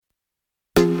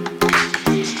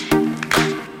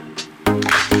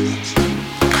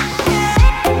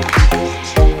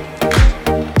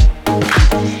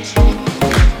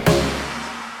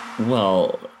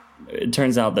it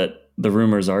turns out that the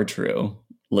rumors are true,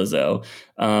 Lizzo,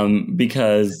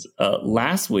 because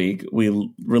last week we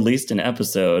released an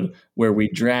episode where we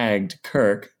dragged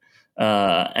Kirk,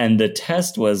 and the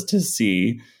test was to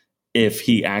see if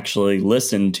he actually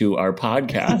listened to our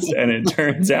podcast. And it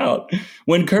turns out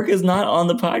when Kirk is not on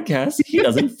the podcast, he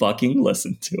doesn't fucking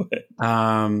listen to it.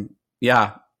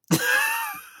 Yeah.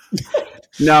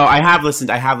 No, I have listened.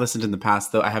 I have listened in the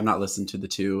past, though. I have not listened to the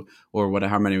 2 or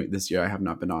how many this year I have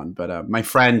not been on. But my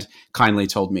friend kindly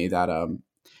told me that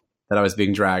that I was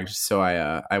being dragged, so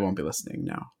I won't be listening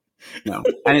now. No,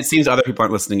 and it seems other people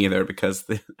aren't listening either because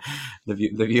the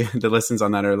listens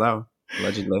on that are low,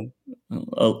 allegedly.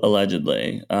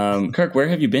 Allegedly, Kirk, where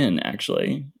have you been?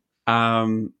 Actually,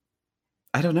 I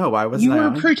don't know. Why wasn't you I were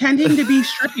on? pretending to be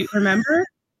straight? Remember?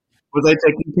 Was I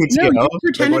taking PTO? No,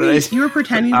 you were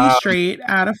pretending to be straight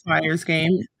at a Flyers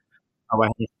game. Oh, I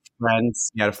had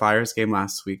friends. You had a Flyers game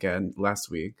last week,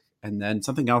 and then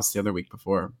something else the other week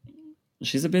before.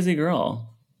 She's a busy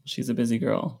girl.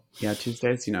 Yeah,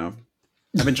 Tuesdays,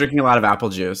 I've been drinking a lot of apple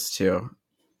juice, too.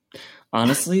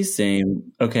 Honestly,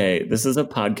 same. Okay, this is a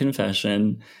pod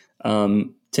confession.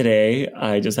 Today,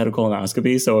 I just had a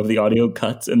colonoscopy, so if the audio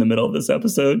cuts in the middle of this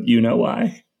episode, you know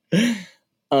why.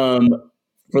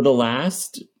 For the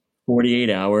last 48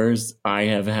 hours, I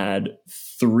have had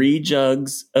 3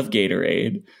 jugs of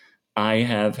Gatorade. I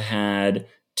have had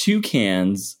 2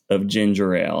 cans of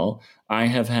ginger ale. I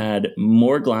have had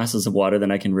more glasses of water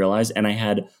than I can realize, and I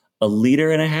had 1.5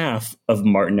 liters of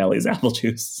Martinelli's apple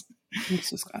juice. It's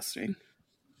disgusting.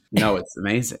 No, it's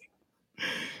amazing.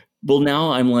 Well,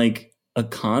 now I'm like a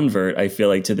convert, I feel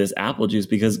like, to this apple juice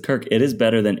because, Kirk, it is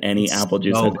better than any apple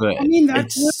juice. So good. I mean,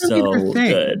 that's it's so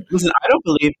good. Listen, I don't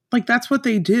believe... Like, that's what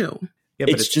they do. Yeah,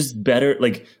 it's just better.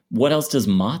 Like, what else does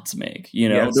Mott's make?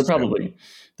 They're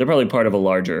probably part of a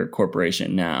larger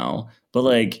corporation now. But,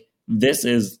 like, this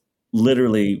is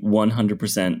literally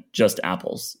 100% just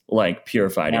apples, like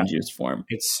purified in juice form.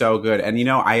 It's so good. And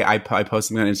I posted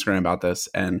something on Instagram about this,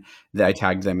 and I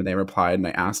tagged them, and they replied, and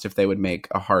I asked if they would make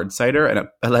a hard cider, and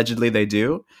allegedly they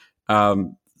do,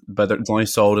 but it's only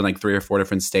sold in like 3 or 4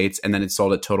 different states, and then it's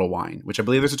sold at Total Wine, which I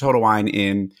believe there's a Total Wine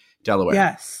in Delaware.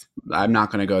 Yes. I'm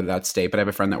not going to go to that state, but I have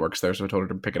a friend that works there, so I told her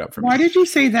to pick it up for me. Why did you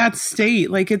say that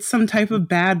state? Like it's some type of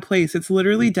bad place. It's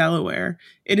literally Delaware.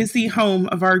 It is the home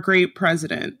of our great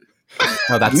president.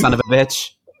 Oh, that son of a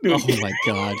bitch. Oh my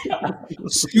God.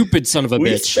 Stupid son of a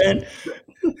bitch.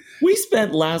 We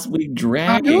spent last week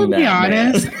dragging I will that be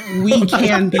honest, man. We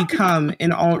can become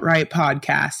an alt-right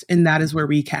podcast, and that is where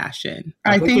we cash in.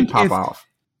 I think pop if off.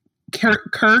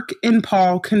 Kirk and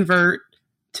Paul convert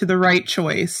to the right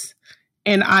choice,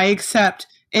 and I accept,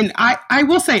 and I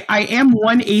will say I am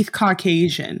 1/8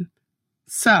 Caucasian.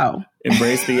 So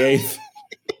embrace the 8th.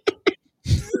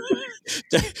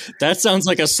 That sounds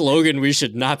like a slogan we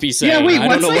should not be saying. Yeah, wait, I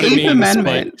what's don't know the what it 8th means,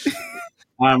 Amendment?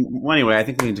 Well, anyway, I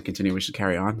think we need to continue. We should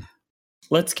carry on.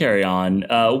 Let's carry on.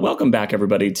 Welcome back,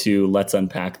 everybody, to Let's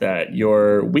Unpack That,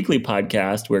 your weekly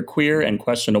podcast where queer and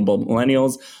questionable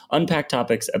millennials unpack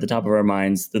topics at the top of our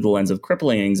minds through the lens of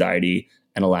crippling anxiety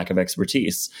and a lack of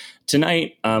expertise.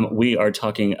 Tonight, we are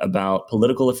talking about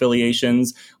political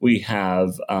affiliations. We have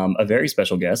a very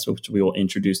special guest, which we will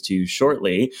introduce to you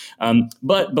shortly.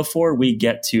 But before we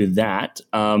get to that,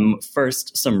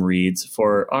 first, some reads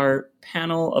for our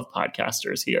panel of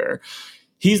podcasters here.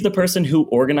 He's the person who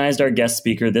organized our guest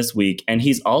speaker this week, and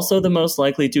he's also the most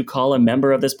likely to call a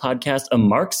member of this podcast a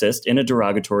Marxist in a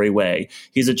derogatory way.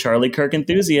 He's a Charlie Kirk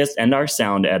enthusiast and our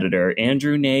sound editor,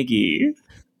 Andrew Nagy.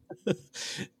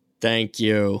 Thank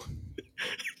you.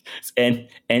 And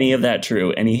any of that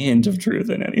true? Any hint of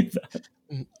truth in any of that?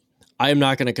 I am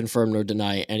not going to confirm nor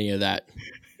deny any of that.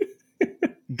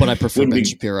 But I prefer Ben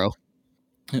Shapiro.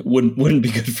 Wouldn't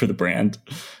be good for the brand.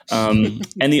 And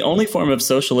the only form of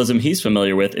socialism he's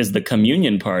familiar with is the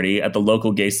communion party at the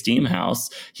local gay steam house.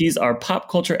 He's our pop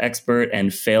culture expert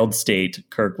and failed state,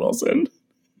 Kirk Wilson.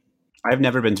 I've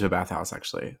never been to a bathhouse,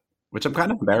 actually, which I'm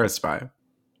kind of embarrassed by.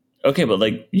 Okay, but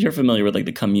like you're familiar with like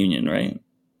the communion, right?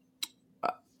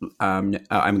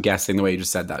 I'm guessing the way you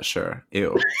just said that. Sure.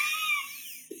 Ew.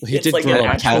 He It's did like grow an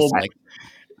up actual. Catholic.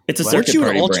 It's a What? circuit Weren't you an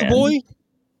party altar brand. boy?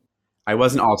 I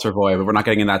was an altar boy, but we're not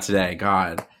getting into that today.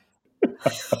 God.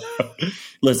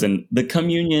 Listen, the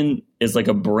communion is like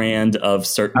a brand of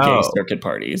gay circuit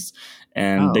parties,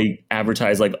 and they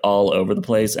advertise like all over the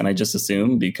place. And I just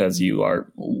assume because you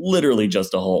are literally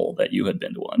just a hole that you had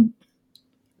been to one.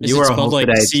 Is it spelled like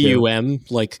C-U-M,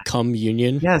 like cum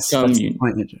union? Yes. Cum that's the union.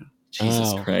 point, Andrew.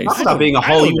 Jesus Christ! Talk about being a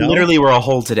hole. You literally were a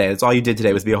hole today. That's all you did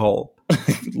today was be a hole.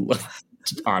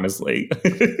 Honestly,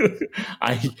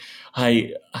 I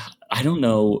don't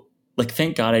know. like,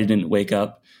 thank God I didn't wake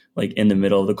up like in the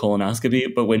middle of the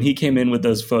colonoscopy. But when he came in with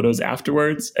those photos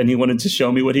afterwards and he wanted to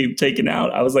show me what he'd taken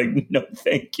out, I was like, no,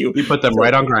 thank you. You put them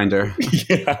right on Grindr.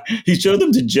 Yeah. He showed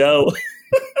them to Joe.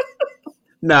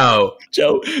 No.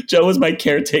 Joe was my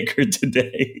caretaker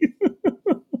today.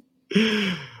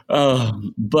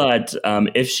 But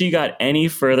if she got any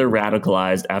further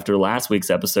radicalized after last week's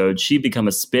episode, she'd become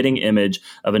a spitting image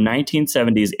of a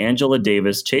 1970s Angela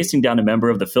Davis chasing down a member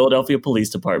of the Philadelphia Police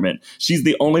Department. She's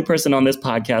the only person on this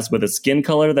podcast with a skin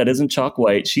color that isn't chalk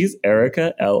white. She's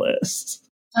Erica Ellis.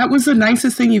 That was the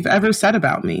nicest thing you've ever said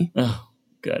about me. Oh,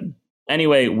 good.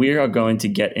 Anyway, we are going to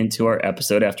get into our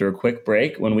episode after a quick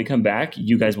break. When we come back,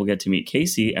 you guys will get to meet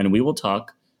Casey, and we will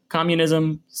talk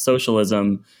communism,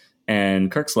 socialism,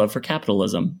 and Kirk's love for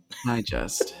capitalism. I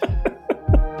just...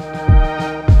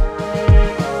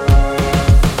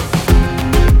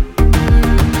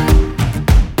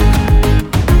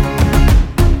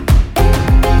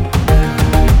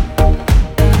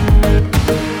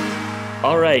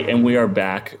 All right, and we are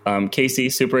back. Casey,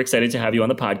 super excited to have you on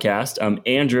the podcast.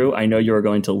 Andrew, I know you are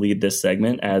going to lead this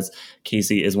segment as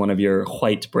Casey is one of your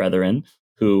white brethren,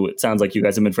 who it sounds like you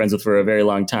guys have been friends with for a very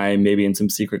long time, maybe in some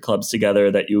secret clubs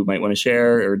together that you might want to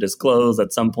share or disclose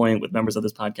at some point with members of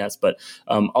this podcast. But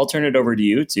I'll turn it over to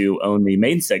you to own the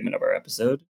main segment of our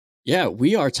episode. Yeah,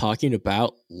 we are talking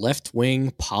about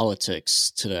left-wing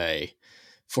politics today.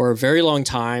 For a very long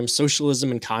time, socialism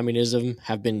and communism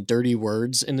have been dirty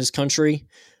words in this country.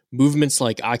 Movements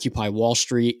like Occupy Wall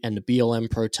Street and the BLM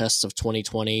protests of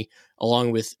 2020,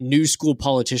 along with new school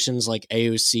politicians like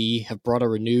AOC, have brought a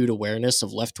renewed awareness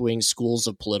of left-wing schools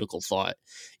of political thought.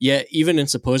 Yet, even in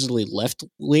supposedly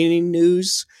left-leaning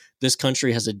news, this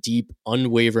country has a deep,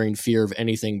 unwavering fear of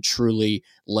anything truly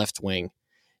left-wing.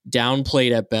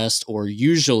 Downplayed at best, or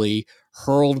usually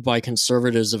hurled by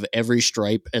conservatives of every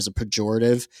stripe as a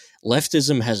pejorative,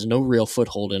 leftism has no real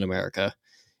foothold in America.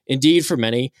 Indeed, for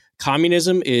many,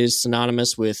 communism is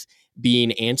synonymous with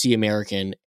being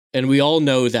anti-American, and we all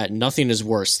know that nothing is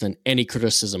worse than any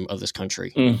criticism of this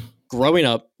country. Growing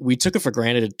up, we took it for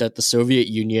granted that the Soviet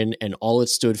Union and all it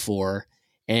stood for,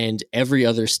 and every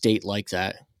other state like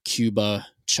that, Cuba,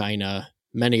 China,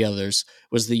 many others,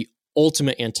 was the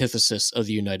ultimate antithesis of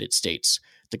the United States,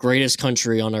 the greatest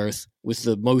country on earth with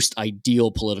the most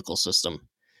ideal political system.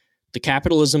 The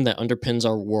capitalism that underpins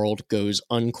our world goes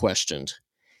unquestioned.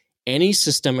 Any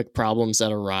systemic problems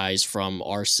that arise from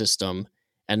our system,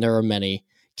 and there are many,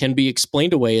 can be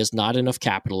explained away as not enough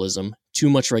capitalism, too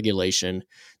much regulation,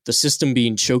 the system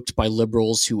being choked by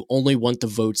liberals who only want the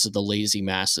votes of the lazy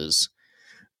masses.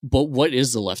 But what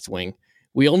is the left wing?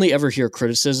 We only ever hear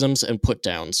criticisms and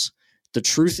put-downs. The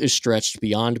truth is stretched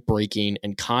beyond breaking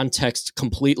and context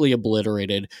completely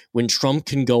obliterated when Trump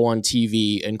can go on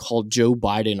TV and call Joe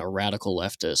Biden a radical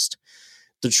leftist.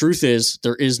 The truth is,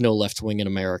 there is no left wing in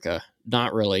America.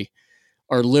 Not really.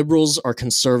 Our liberals are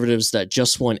conservatives that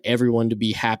just want everyone to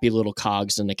be happy little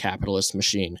cogs in the capitalist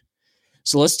machine.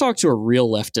 So let's talk to a real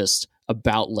leftist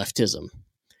about leftism.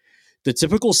 The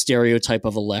typical stereotype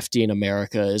of a lefty in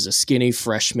America is a skinny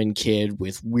freshman kid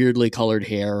with weirdly colored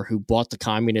hair who bought the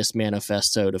Communist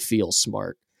Manifesto to feel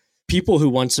smart. People who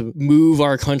want to move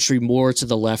our country more to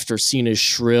the left are seen as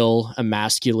shrill,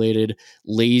 emasculated,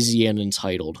 lazy, and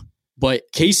entitled. But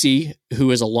Casey, who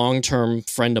is a long-term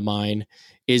friend of mine,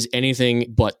 is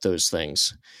anything but those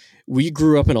things. We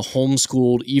grew up in a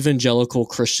homeschooled evangelical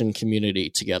Christian community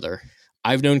together.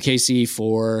 I've known Casey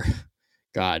for,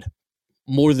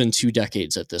 more than 2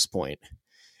 decades at this point.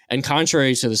 And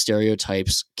contrary to the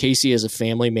stereotypes, Casey is a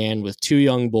family man with 2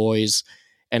 young boys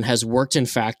and has worked in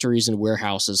factories and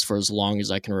warehouses for as long as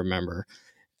I can remember.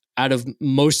 Out of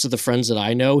most of the friends that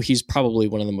I know, he's probably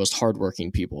one of the most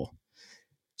hardworking people.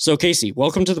 So Casey,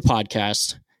 welcome to the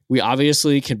podcast. We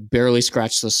obviously can barely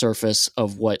scratch the surface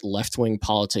of what left-wing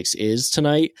politics is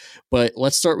tonight, but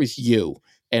let's start with you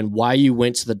and why you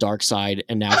went to the dark side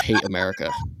and now hate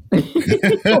America.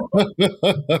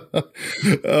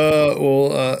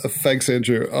 Thanks,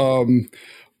 Andrew.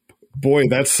 Boy,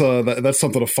 that's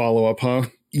something to follow up, huh?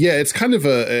 Yeah, it's kind of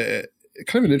an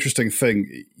interesting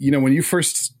thing. You know, when you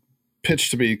first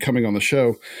pitched to me coming on the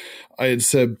show, I had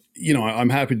said, you know, I'm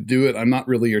happy to do it. I'm not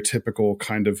really your typical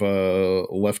kind of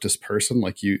leftist person,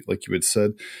 like you had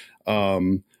said. I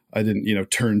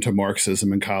didn't, turn to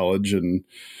Marxism in college and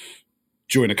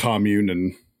join a commune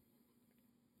and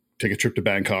take a trip to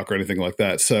Bangkok or anything like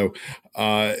that. So,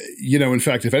 in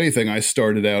fact, if anything, I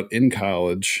started out in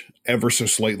college ever so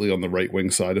slightly on the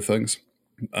right-wing side of things.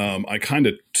 I kind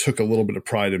of took a little bit of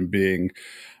pride in being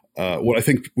what I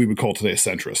think we would call today a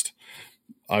centrist.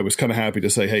 I was kind of happy to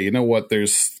say, hey, you know what?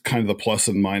 There's kind of the plus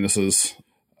and minuses.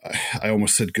 I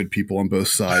almost said good people on both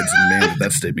sides, and man, did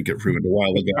that statement get ruined a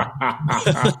while ago.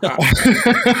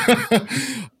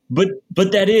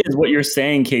 But that is what you're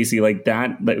saying, Casey. Like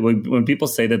that, when people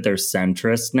say that they're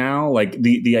centrist now, like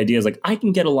the idea is like I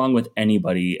can get along with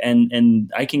anybody, and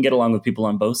I can get along with people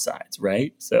on both sides,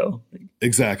 right? So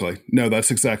exactly, no,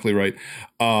 that's exactly right.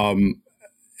 And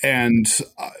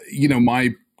my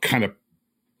kind of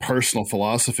personal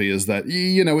philosophy is that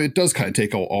it does kind of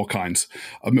take all kinds.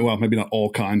 Well, maybe not all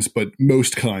kinds, but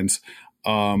most kinds.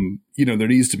 There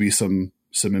needs to be some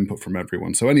input from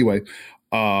everyone. So anyway.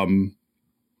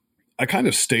 I kind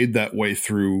of stayed that way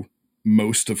through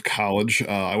most of college.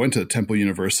 I went to Temple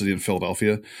University in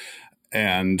Philadelphia,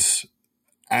 and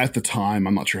at the time,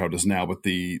 I'm not sure how it is now, but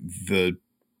the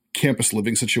campus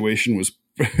living situation was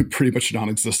pretty much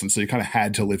non-existent. So you kind of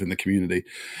had to live in the community.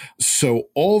 So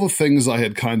all the things I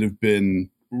had kind of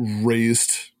been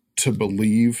raised to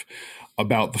believe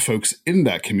about the folks in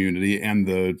that community and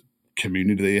the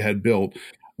community they had built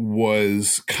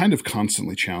was kind of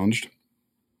constantly challenged.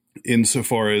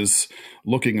 Insofar as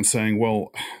looking and saying,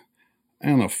 well, I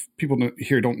don't know, if people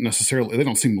here they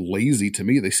don't seem lazy to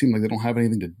me. They seem like they don't have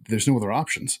anything there's no other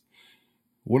options.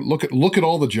 Look at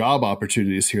all the job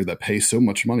opportunities here that pay so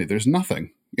much money. There's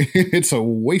nothing. It's a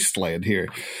wasteland here.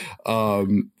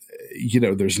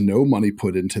 There's no money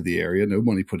put into the area, no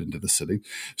money put into the city.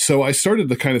 So I started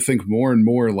to kind of think more and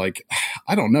more like,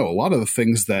 I don't know, a lot of the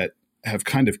things that have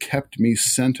kind of kept me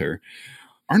center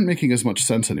aren't making as much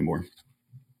sense anymore.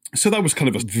 So that was kind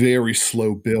of a very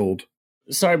slow build.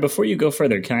 Sorry, before you go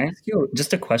further, can I ask you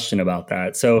just a question about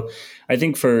that? So I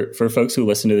think for folks who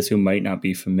listen to this who might not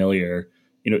be familiar,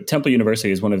 Temple University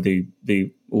is one of the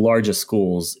largest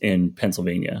schools in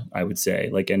Pennsylvania, I would say.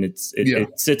 And it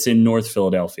sits in North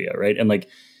Philadelphia, right? And like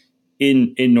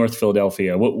in North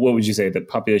Philadelphia, what would you say? The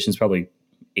population is probably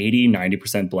 80,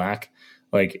 90% Black?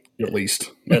 Like at least,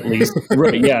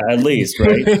 right? Yeah, at least,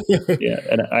 right? Yeah,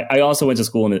 and I also went to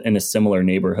school in a similar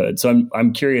neighborhood, so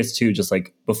I'm curious too. Just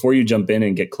like before you jump in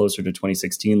and get closer to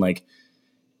 2016, like,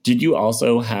 did you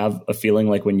also have a feeling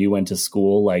like when you went to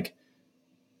school, like,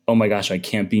 oh my gosh, I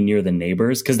can't be near the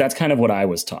neighbors? Because that's kind of what I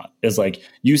was taught. Is like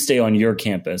you stay on your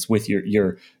campus with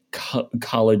your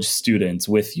college students,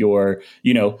 with your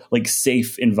like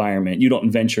safe environment. You don't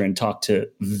venture and talk to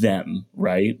them,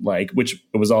 right? Like, which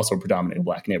was also a predominantly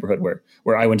Black neighborhood where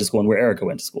I went to school and where Erica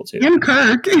went to school too. And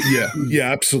Kirk. Yeah,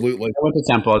 absolutely. I went to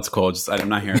Temple. It's cool. I'm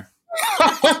not here.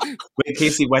 Wait,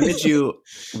 Casey, what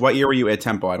year were you at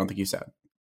Temple? I don't think you said.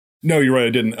 No, you're right.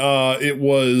 I didn't. It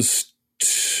was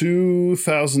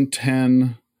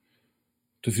 2010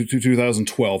 to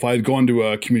 2012. I had gone to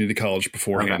a community college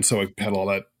beforehand, so I had all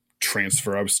that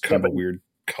transfer. I was kind of a weird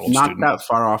college student. Not that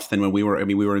far off than when we were.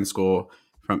 We were in school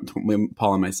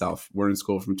Paul and myself were in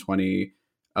school from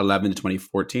 2011 to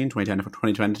 2014, 2010 to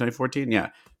 2020 to 2014. Yeah.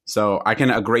 So I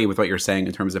can agree with what you're saying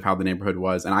in terms of how the neighborhood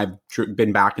was. And I've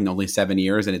been back in only 7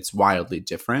 years and it's wildly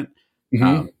different.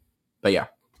 Mm-hmm. But yeah.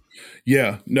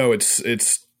 Yeah, no, it's a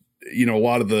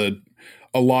lot of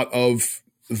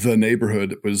the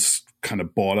neighborhood was kind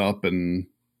of bought up and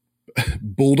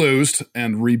bulldozed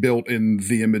and rebuilt in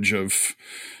the image of,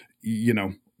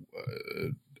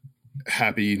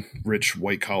 happy, rich,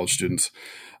 white college students.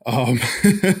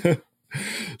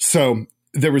 So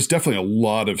there was definitely a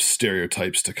lot of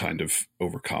stereotypes to kind of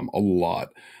overcome, a lot.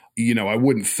 I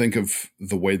wouldn't think of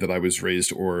the way that I was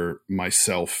raised or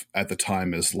myself at the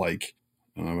time as like,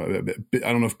 I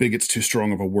don't know if bigot's too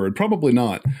strong of a word. Probably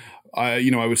not. I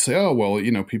would say, oh, well,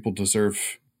 people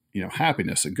deserve,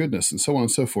 happiness and goodness and so on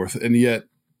and so forth. And yet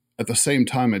at the same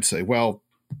time, I'd say, well,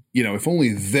 if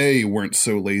only they weren't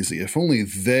so lazy, if only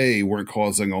they weren't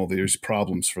causing all these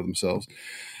problems for themselves.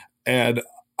 And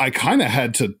I kind of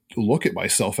had to look at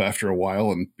myself after a while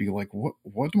and be like,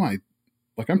 what am I,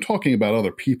 like, I'm talking about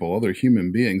other people, other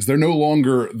human beings. They're no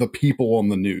longer the people on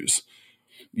the news.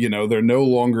 They're no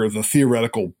longer the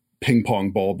theoretical ping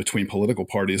pong ball between political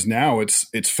parties. Now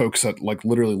it's folks that like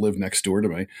literally live next door to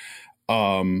me.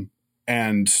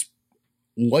 And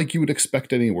like you would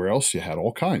expect anywhere else, you had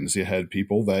all kinds. You had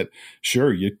people that,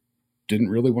 sure, you didn't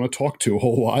really want to talk to a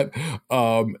whole lot.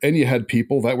 And you had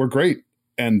people that were great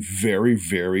and very,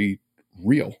 very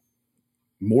real.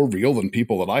 More real than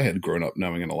people that I had grown up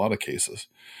knowing in a lot of cases.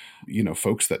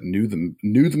 Folks that knew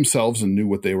themselves and knew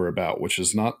what they were about, which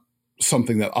is not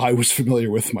something that I was familiar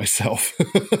with myself,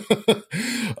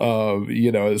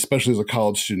 especially as a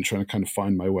college student trying to kind of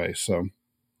find my way. So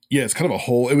yeah, it's kind of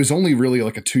it was only really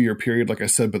like a 2-year period, like I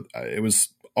said, but it was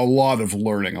a lot of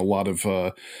learning, a lot of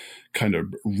kind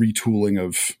of retooling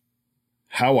of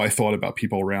how I thought about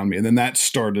people around me. And then that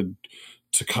started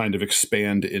to kind of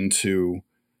expand into,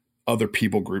 other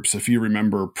people groups. If you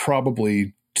remember,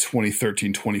 probably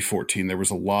 2013, 2014, there was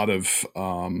a lot of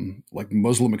like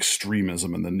Muslim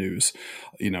extremism in the news,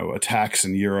 attacks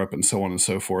in Europe and so on and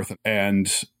so forth.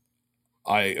 And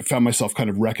I found myself kind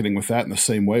of reckoning with that in the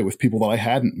same way with people that I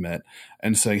hadn't met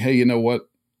and saying, hey, you know what?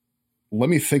 Let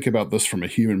me think about this from a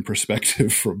human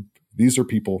perspective. From these are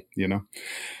people,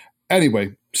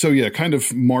 Anyway, so yeah, kind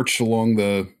of marched along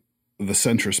the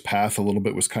centrist path a little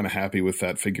bit, was kind of happy with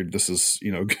that, figured this is,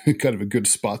 kind of a good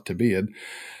spot to be in.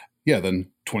 Yeah, then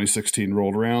 2016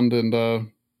 rolled around and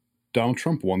Donald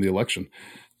Trump won the election.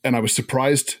 And I was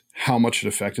surprised how much it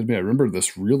affected me. I remember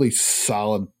this really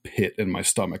solid pit in my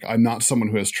stomach. I'm not someone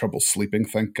who has trouble sleeping,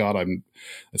 thank God.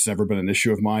 It's never been an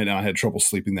issue of mine. And I had trouble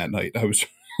sleeping that night. I was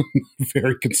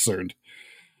very concerned.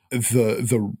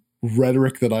 The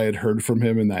rhetoric that I had heard from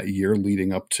him in that year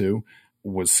leading up to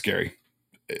was scary.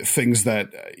 Things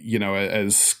that,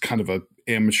 as kind of a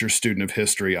amateur student of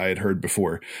history, I had heard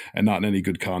before and not in any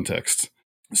good context.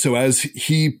 So as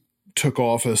he took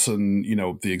office and,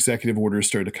 the executive orders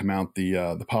started to come out,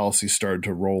 the policies started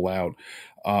to roll out.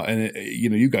 And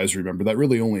you guys remember that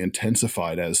really only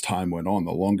intensified as time went on.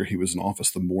 The longer he was in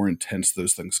office, the more intense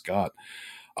those things got.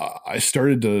 I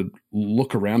started to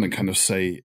look around and kind of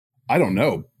say, I don't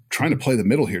know, trying to play the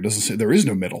middle here doesn't say there is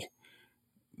no middle.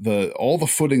 All the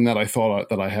footing that I thought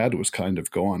that I had was kind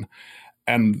of gone.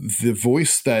 And the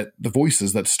voices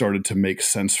that started to make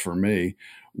sense for me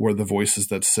were the voices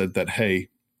that said that, hey,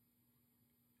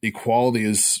 equality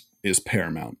is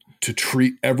paramount. To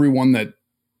treat everyone that,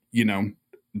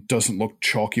 doesn't look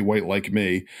chalky white like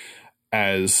me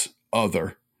as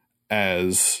other,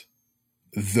 as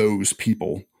those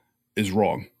people is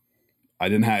wrong.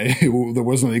 There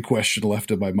wasn't any question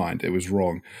left in my mind. It was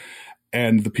wrong.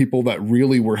 And the people that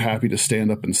really were happy to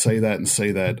stand up and say that,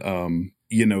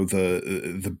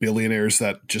 the billionaires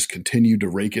that just continued to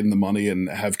rake in the money and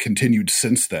have continued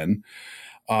since then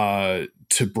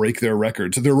to break their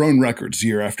own records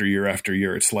year after year after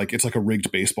year. It's like a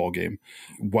rigged baseball game.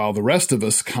 While the rest of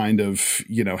us kind of,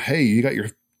 hey, you got your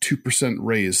 2%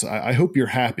 raise. I hope you're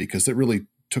happy because it really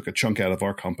took a chunk out of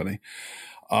our company.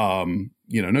 No,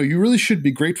 you really should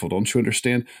be grateful. Don't you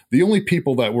understand? The only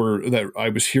people that I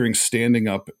was hearing standing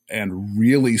up and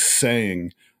really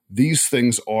saying these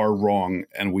things are wrong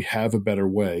and we have a better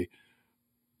way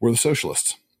were the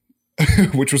socialists,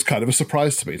 which was kind of a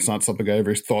surprise to me. It's not something I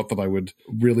ever thought that I would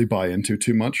really buy into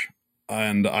too much.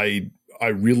 And I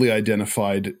really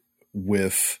identified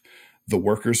with the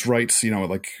workers' rights.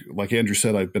 Like Andrew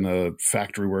said, I've been a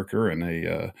factory worker and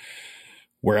a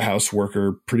warehouse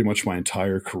worker pretty much my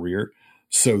entire career.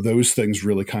 So those things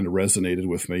really kind of resonated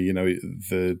with me.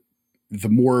 The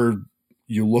more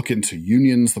you look into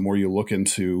unions, the more you look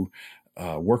into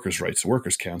workers' rights,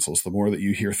 workers' councils, the more that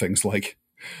you hear things like,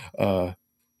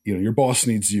 your boss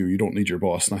needs you, you don't need your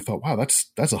boss. And I thought, wow,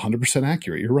 that's 100%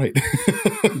 accurate. You're right.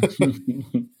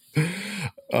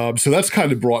 So that's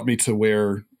kind of brought me to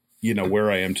where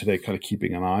I am today, kind of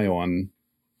keeping an eye on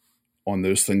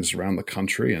those things around the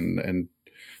country and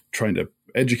trying to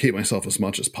educate myself as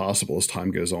much as possible as time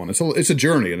goes on. It's a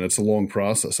journey and it's a long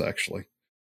process, actually.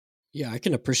 Yeah, I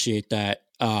can appreciate that.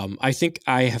 I think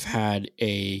I have had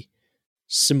a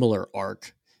similar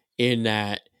arc in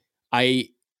that I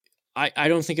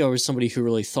don't think I was somebody who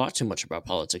really thought too much about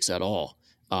politics at all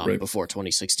Right. before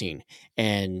 2016.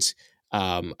 And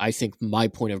I think my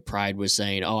point of pride was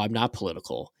saying, oh, I'm not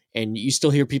political. And you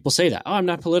still hear people say that, oh, I'm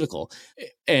not political.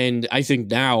 And I think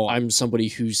now I'm somebody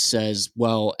who says,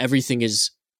 well, everything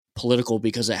is political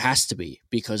because it has to be,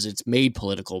 because it's made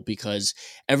political, because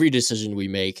every decision we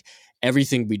make,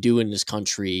 everything we do in this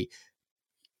country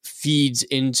feeds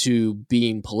into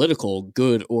being political,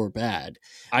 good or bad.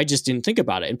 I just didn't think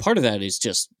about it. And part of that is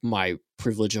just my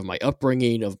privilege of my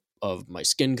upbringing, of my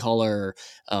skin color,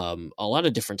 a lot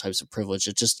of different types of privilege.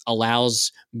 It just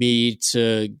allows me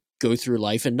to go through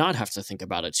life and not have to think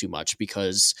about it too much,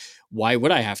 because why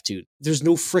would I have to? There's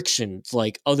no friction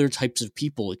like other types of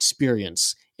people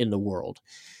experience in the world.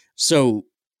 So,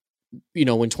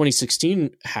 when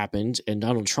 2016 happened and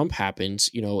Donald Trump happened,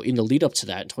 in the lead up to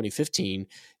that in 2015,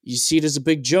 you see it as a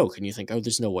big joke and you think, oh,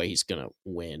 there's no way he's going to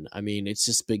win. I mean, it's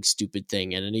this big, stupid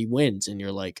thing. And then he wins and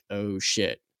you're like, oh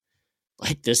shit,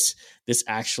 like this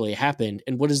actually happened.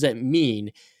 And what does that mean?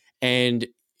 And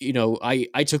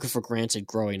I took it for granted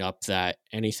growing up that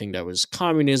anything that was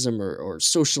communism or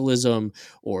socialism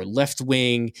or left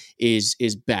wing is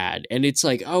bad. And it's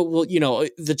like, oh, well,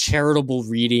 the charitable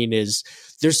reading is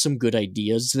there's some good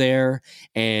ideas there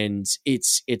and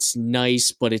it's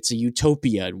nice, but it's a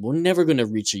utopia and we're never going to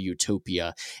reach a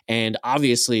utopia. And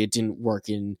obviously it didn't work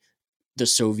in the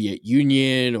Soviet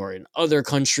Union or in other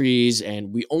countries,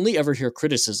 and we only ever hear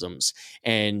criticisms.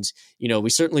 And, we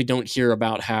certainly don't hear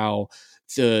about how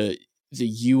the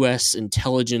U.S.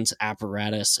 intelligence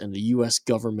apparatus and the U.S.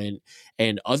 government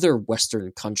and other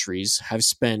Western countries have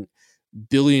spent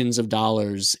billions of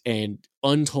dollars and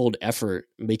untold effort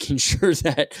making sure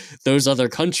that those other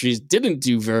countries didn't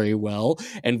do very well.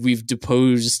 And we've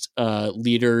deposed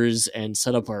leaders and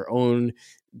set up our own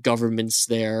governments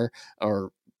there,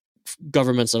 or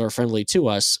governments that are friendly to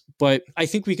us. But I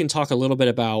think we can talk a little bit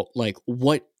about like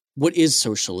what is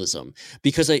socialism,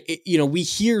 because we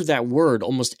hear that word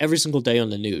almost every single day on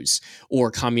the news,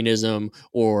 or communism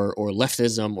or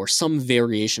leftism or some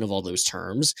variation of all those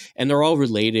terms, and they're all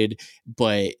related,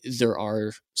 but there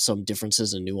are some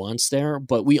differences and nuance there.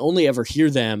 But we only ever hear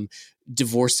them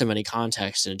divorced from any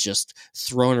context and just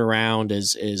thrown around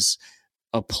as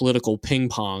a political ping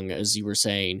pong, as you were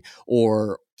saying,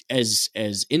 or as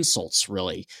insults,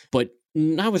 really, but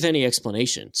not with any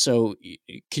explanation. So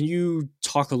can you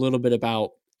talk a little bit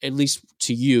about, at least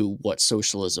to you, what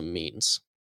socialism means?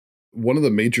 One of the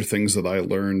major things that I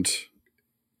learned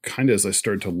kind of as I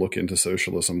started to look into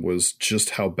socialism was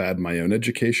just how bad my own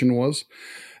education was.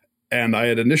 And I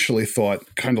had initially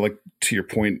thought, kind of like to your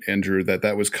point, Andrew,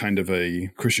 that was kind of a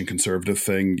Christian conservative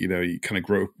thing. You kind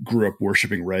of grew up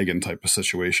worshiping Reagan type of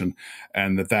situation,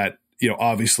 and that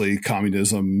obviously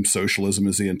communism, socialism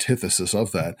is the antithesis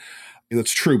of that.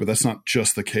 That's true, but that's not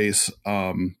just the case.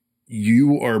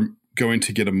 You are going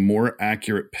to get a more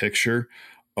accurate picture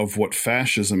of what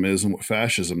fascism is and what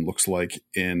fascism looks like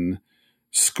in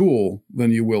school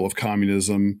than you will of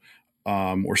communism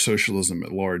or socialism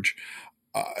at large.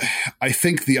 I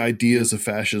think the ideas of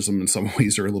fascism in some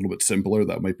ways are a little bit simpler.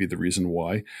 That might be the reason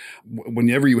why.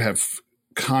 Whenever you have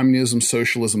communism,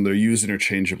 socialism, they're used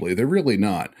interchangeably. They're really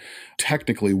not.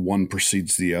 Technically, one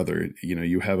precedes the other.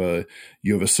 You have a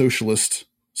socialist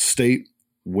state,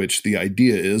 which the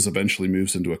idea is eventually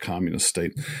moves into a communist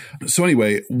state. So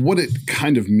anyway, what it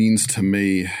kind of means to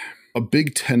me, a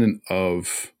big tenet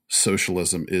of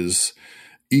socialism is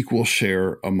equal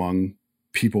share among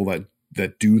people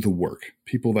that do the work,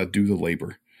 people that do the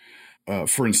labor.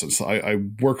 For instance, I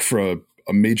work for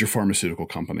a major pharmaceutical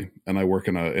company, and I work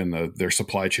in their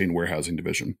supply chain warehousing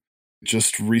division.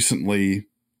 Just recently,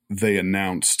 they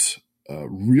announced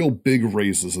real big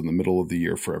raises in the middle of the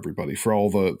year for everybody, for all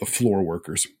the floor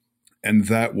workers. And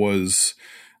that was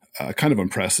kind of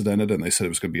unprecedented, and they said it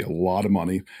was going to be a lot of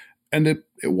money. And it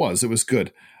was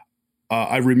good.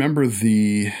 I remember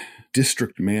the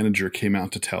district manager came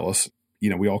out to tell us,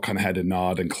 we all kind of had to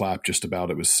nod and clap just about.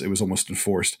 It was almost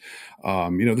enforced.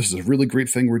 This is a really great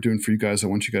thing we're doing for you guys. I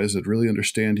want you guys to really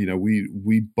understand,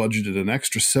 we budgeted an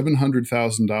extra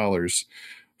 $700,000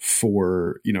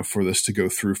 for this to go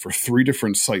through for 3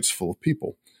 different sites full of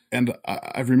people. And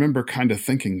I remember kind of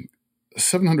thinking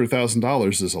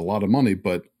 $700,000 is a lot of money,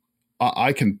 but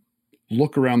I can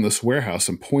look around this warehouse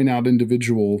and point out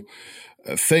individual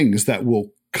things that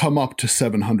will come up to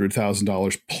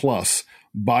 $700,000 plus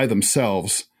by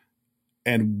themselves,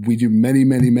 and we do many,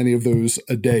 many, many of those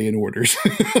a day in orders.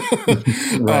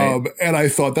 Right. And I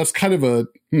thought that's kind of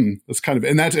and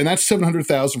that's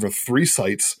 700,000 for 3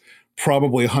 sites,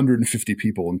 probably 150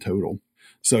 people in total.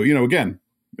 So again,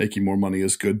 making more money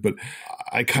is good, but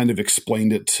I kind of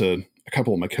explained it to a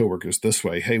couple of my coworkers this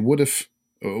way: hey, what if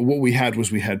what we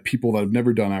had people that have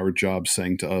never done our job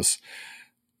saying to us,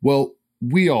 well,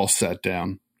 we all sat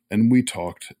down and we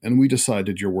talked, and we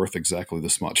decided you're worth exactly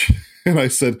this much. And I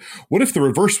said, what if the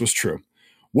reverse was true?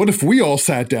 What if we all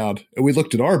sat down and we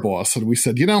looked at our boss and we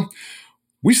said,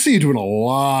 we see you doing a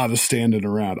lot of standing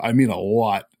around. I mean, a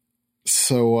lot.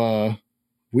 So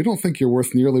we don't think you're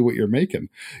worth nearly what you're making.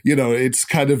 It's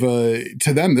kind of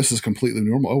to them, this is completely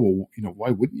normal. Oh, well,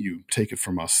 why wouldn't you take it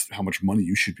from us, how much money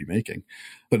you should be making?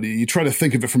 But you try to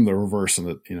think of it from the reverse, and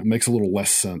it makes a little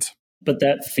less sense. But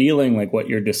that feeling, like what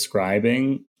you're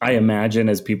describing, I imagine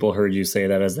as people heard you say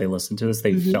that as they listened to this,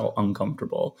 they felt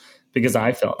uncomfortable, because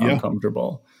I felt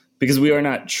uncomfortable, because we are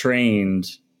not trained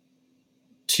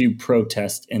to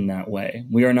protest in that way.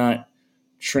 We are not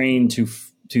trained to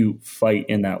fight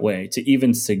in that way, to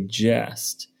even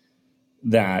suggest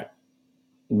that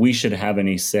we should have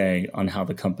any say on how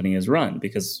the company is run,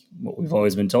 because what we've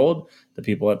always been told, the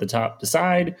people at the top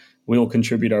decide, we will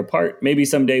contribute our part. Maybe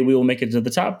someday we will make it to the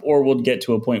top, or we'll get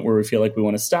to a point where we feel like we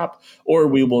want to stop, or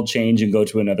we will change and go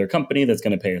to another company that's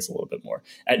going to pay us a little bit more.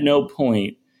 At no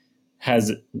point have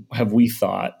we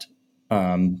thought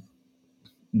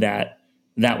that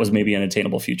was maybe an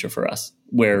attainable future for us,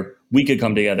 where we could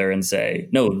come together and say,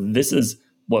 no, this is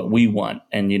what we want.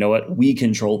 And you know what? We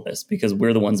control this because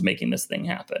we're the ones making this thing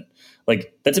happen.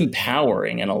 Like, that's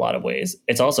empowering in a lot of ways.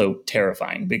 It's also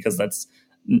terrifying because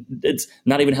it's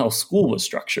not even how school was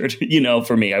structured.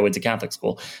 For me, I went to Catholic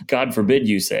school. God forbid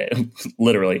you say,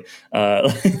 literally,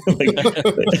 like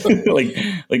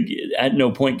at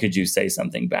no point could you say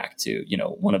something back to,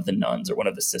 one of the nuns or one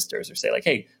of the sisters, or say like,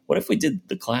 hey, what if we did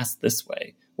the class this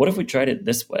way? What if we tried it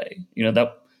this way?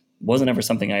 That wasn't ever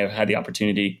something I had the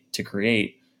opportunity to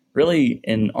create really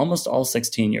in almost all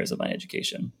 16 years of my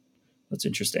education. That's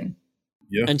interesting.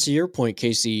 Yeah. And to your point,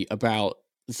 Casey, about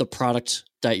the product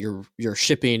that you're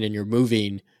shipping and you're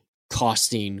moving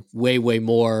costing way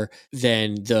more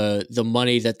than the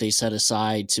money that they set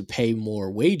aside to pay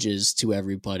more wages to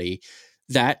everybody,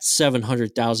 that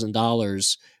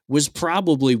 $700,000 was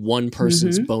probably one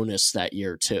person's bonus that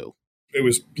year too. It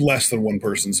was less than one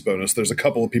person's bonus. There's a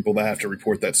couple of people that have to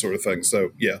report that sort of thing.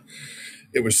 So yeah,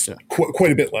 it was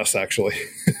quite a bit less, actually.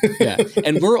 Yeah.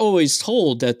 And we're always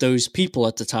told that those people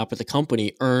at the top of the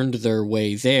company earned their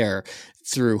way there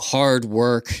through hard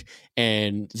work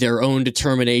and their own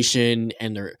determination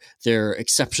and their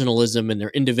exceptionalism and their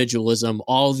individualism,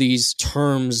 all these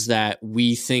terms that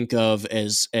we think of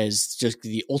as just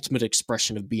the ultimate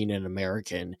expression of being an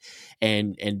American.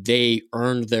 And they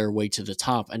earned their way to the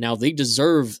top. And now they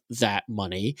deserve that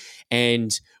money.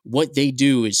 And what they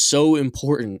do is so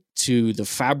important to the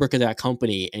fabric of that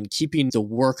company and keeping the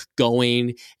work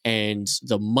going and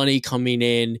the money coming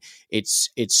in. It's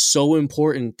so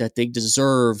important that they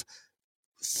deserve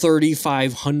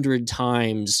 3,500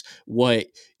 times what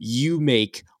you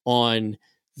make on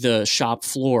the shop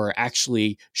floor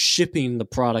actually shipping the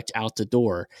product out the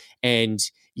door. And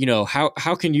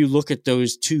how can you look at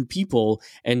those two people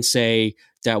and say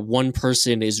that one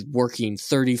person is working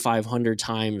 3,500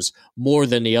 times more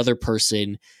than the other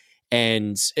person?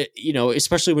 And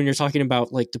especially when you're talking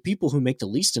about like the people who make the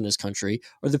least in this country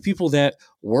are the people that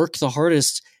work the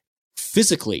hardest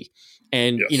physically.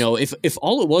 And, yes. If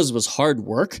all it was hard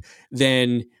work,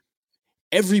 then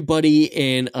everybody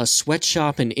in a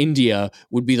sweatshop in India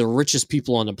would be the richest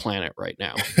people on the planet right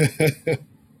now.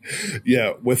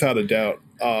 Yeah, without a doubt.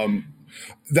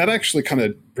 That actually kind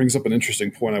of brings up an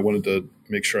interesting point I wanted to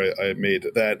make sure I made,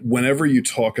 that whenever you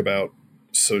talk about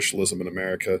socialism in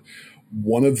America,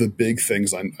 one of the big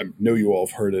things, I know you all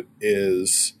have heard it,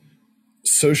 is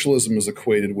socialism is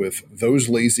equated with those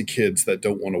lazy kids that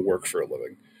don't want to work for a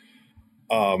living.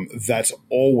 That's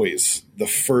always the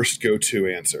first go-to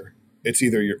answer. It's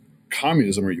either you're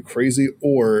communism, are you crazy?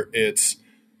 Or it's,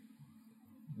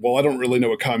 well, I don't really know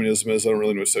what communism is. I don't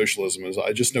really know what socialism is.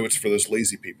 I just know it's for those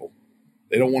lazy people.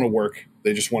 They don't want to work.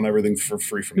 They just want everything for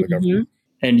free from the government.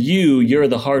 And you're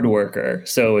the hard worker.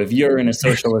 So if you're in a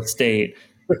socialist state,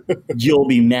 you'll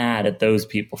be mad at those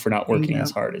people for not working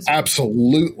as hard as you.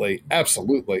 Absolutely.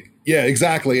 Yeah,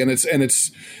 exactly. And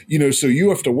it's, so you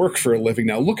have to work for a living.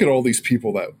 Now look at all these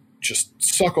people that just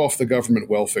suck off the government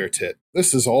welfare tit.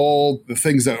 This is all the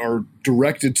things that are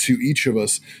directed to each of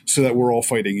us so that we're all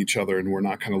fighting each other and we're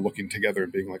not kind of looking together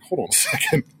and being like, hold on a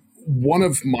second. One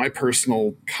of my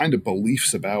personal kind of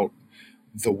beliefs about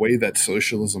the way that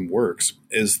socialism works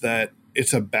is that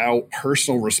it's about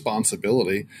personal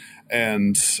responsibility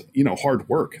and, hard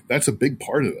work. That's a big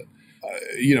part of it.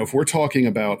 If we're talking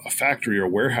about a factory or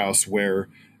warehouse where,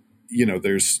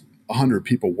 there's 100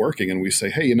 people working and we say,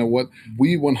 hey, you know what?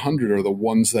 We 100 are the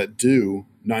ones that do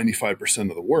 95%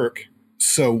 of the work.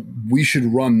 So we should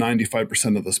run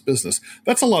 95% of this business.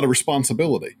 That's a lot of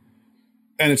responsibility.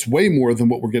 And it's way more than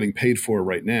what we're getting paid for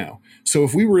right now. So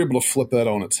if we were able to flip that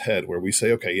on its head where we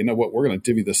say, okay, you know what? We're going to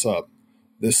divvy this up,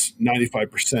 this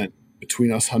 95%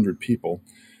 between us 100 people.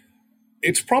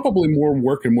 It's probably more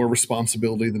work and more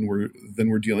responsibility than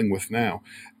we're dealing with now.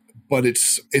 But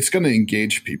it's going to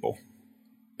engage people.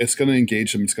 It's going to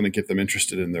engage them. It's going to get them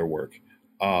interested in their work.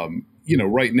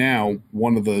 Right now,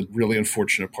 one of the really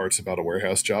unfortunate parts about a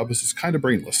warehouse job is it's kind of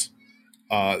brainless.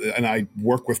 And I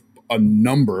work with a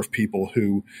number of people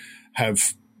who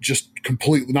have just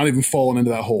completely not even fallen into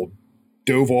that hole,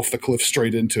 dove off the cliff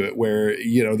straight into it, where,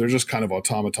 they're just kind of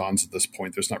automatons at this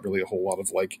point. There's not really a whole lot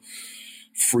of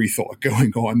free thought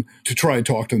going on. To try and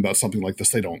talk to them about something like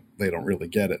this, they don't really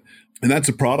get it. And that's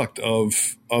a product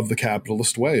of the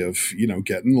capitalist way of,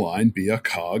 get in line, be a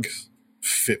cog,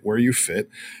 fit where you fit,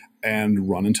 and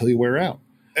run until you wear out.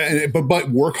 But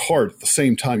work hard at the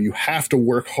same time. You have to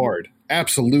work hard.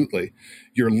 Absolutely.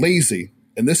 You're lazy,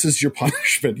 and this is your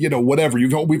punishment, whatever.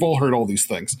 We've all heard all these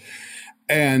things.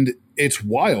 And it's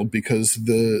wild because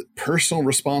the personal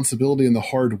responsibility and the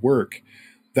hard work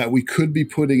that we could be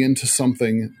putting into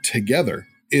something together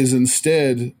is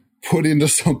instead put into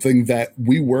something that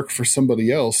we work for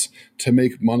somebody else to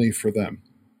make money for them.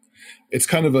 It's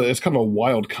kind of a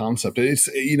wild concept. It's,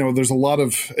 there's a lot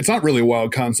of, it's not really a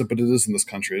wild concept, but it is in this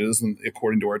country. It isn't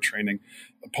according to our training.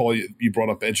 Paul, you brought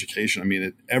up education. I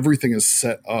mean, everything is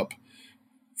set up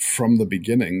from the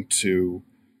beginning to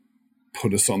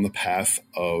put us on the path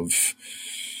of,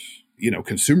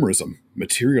 consumerism,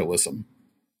 materialism.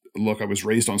 Look, I was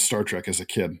raised on Star Trek as a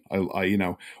kid.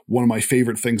 I one of my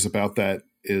favorite things about that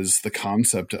is the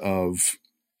concept of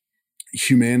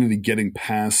humanity getting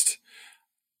past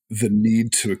the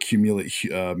need to accumulate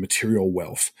material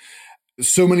wealth.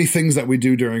 So many things that we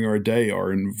do during our day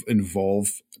involve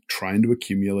trying to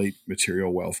accumulate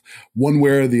material wealth, one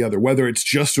way or the other, whether it's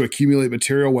just to accumulate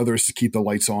material, whether it's to keep the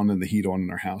lights on and the heat on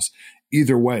in our house.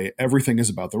 Either way, everything is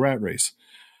about the rat race.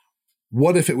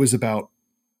 What if it was about,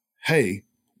 hey,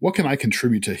 what can I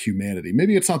contribute to humanity?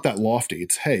 Maybe it's not that lofty.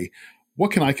 It's, hey,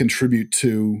 what can I contribute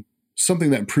to something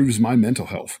that improves my mental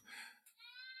health?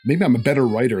 Maybe I'm a better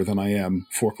writer than I am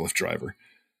forklift driver.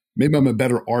 Maybe I'm a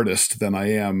better artist than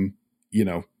I am,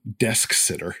 desk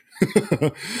sitter.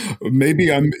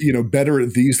 Maybe I'm, better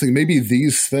at these things. Maybe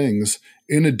these things,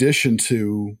 in addition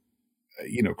to,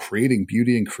 creating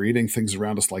beauty and creating things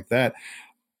around us like that,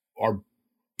 are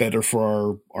better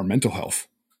for our mental health.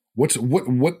 What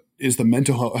is the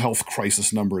mental health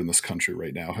crisis number in this country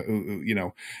right now?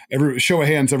 Every show of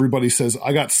hands, everybody says,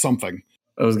 I got something.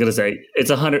 I was going to say it's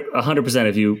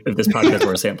 100% if this podcast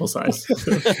were a sample size.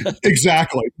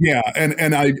 Exactly. Yeah.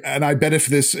 And I bet if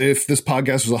this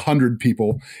podcast was 100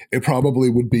 people, it probably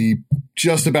would be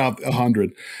just about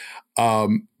 100.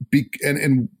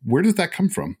 And where does that come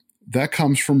from? That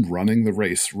comes from running the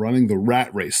race, running the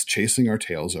rat race, chasing our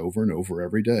tails over and over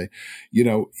every day.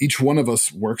 Each one of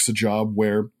us works a job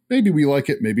where maybe we like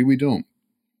it, maybe we don't.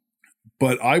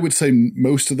 But I would say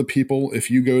most of the people, if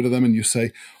you go to them and you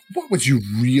say, what would you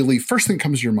really, first thing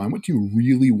comes to your mind, what do you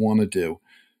really want to do?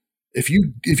 If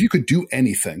you could do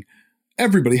anything,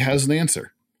 everybody has an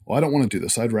answer. Well, I don't want to do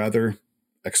this. I'd rather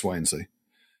X, Y, and Z.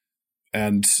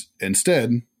 And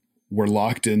instead, we're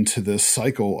locked into this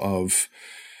cycle of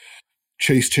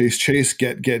chase,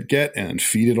 get, and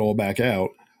feed it all back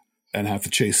out and have to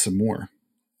chase some more.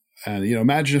 And,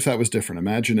 imagine if that was different.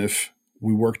 Imagine if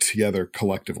we worked together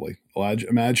collectively.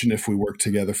 Imagine if we worked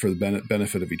together for the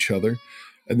benefit of each other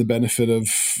and the benefit of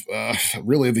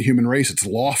really of the human race. It's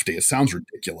lofty. It sounds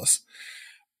ridiculous.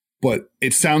 But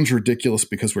it sounds ridiculous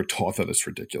because we're taught that it's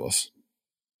ridiculous,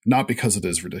 not because it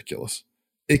is ridiculous.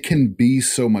 It can be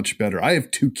so much better. I have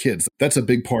 2 kids. That's a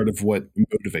big part of what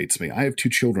motivates me. I have 2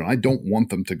 children. I don't want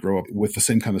them to grow up with the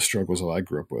same kind of struggles that I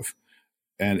grew up with.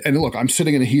 And look, I'm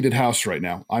sitting in a heated house right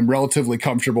now. I'm relatively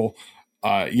comfortable.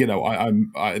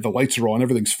 The lights are on,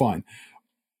 everything's fine,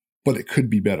 but it could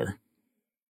be better.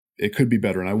 It could be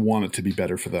better. And I want it to be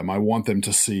better for them. I want them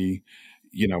to see,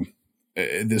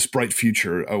 this bright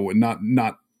future,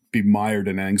 not be mired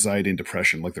in anxiety and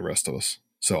depression like the rest of us.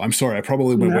 So I'm sorry, I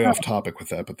probably went way off topic with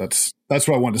that, but that's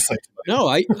what I wanted to say. No,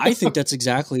 I think that's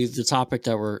exactly the topic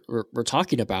that we're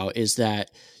talking about is that,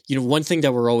 one thing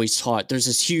that we're always taught, there's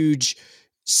this huge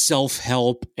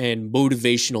self-help and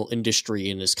motivational industry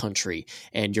in this country,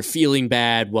 and you're feeling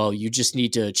bad. Well, you just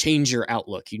need to change your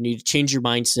outlook. You need to change your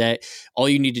mindset. All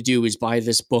you need to do is buy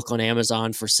this book on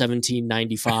Amazon for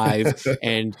 $17.95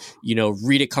 and,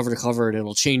 read it cover to cover and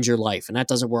it'll change your life. And that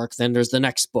doesn't work. Then there's the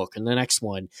next book and the next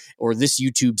one, or this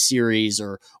YouTube series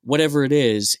or whatever it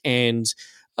is. And,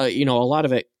 a lot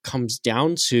of it comes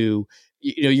down to,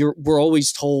 we're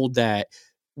always told that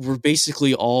we're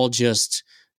basically all just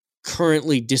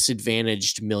currently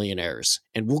disadvantaged millionaires,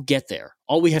 and we'll get there.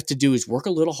 All we have to do is work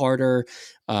a little harder,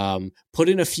 put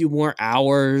in a few more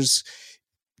hours,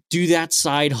 do that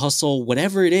side hustle,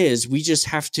 whatever it is. We just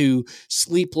have to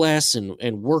sleep less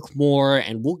and work more,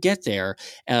 and we'll get there,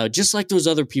 just like those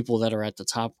other people that are at the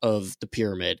top of the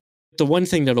pyramid. The one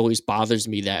thing that always bothers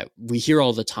me that we hear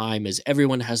all the time is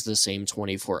everyone has the same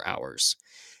 24 hours.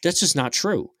 That's just not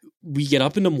true. We get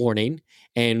up in the morning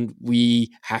and we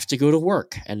have to go to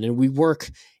work, and then we work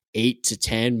 8 to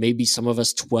 10, maybe some of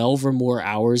us 12 or more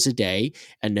hours a day.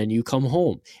 And then you come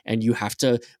home and you have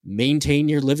to maintain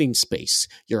your living space,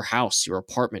 your house, your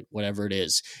apartment, whatever it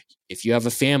is. If you have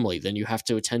a family, then you have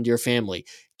to attend to your family,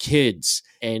 kids,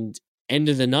 and end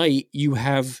of the night, you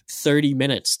have 30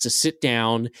 minutes to sit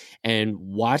down and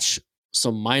watch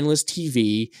some mindless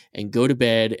TV and go to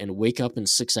bed and wake up in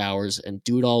 6 hours and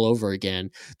do it all over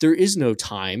again. There is no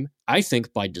time, I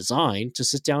think by design, to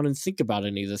sit down and think about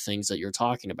any of the things that you're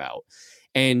talking about.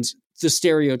 And the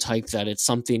stereotype that it's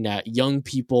something that young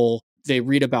people they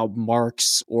read about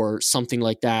Marx or something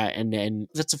like that. And then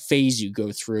that's a phase you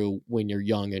go through when you're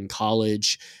young in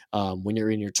college, when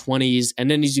you're in your 20s. And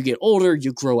then as you get older,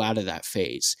 you grow out of that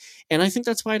phase. And I think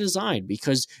that's by design,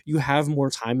 because you have more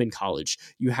time in college.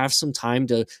 You have some time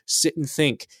to sit and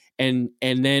think. And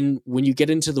then when you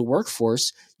get into the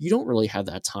workforce, you don't really have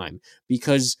that time,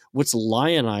 because what's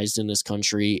lionized in this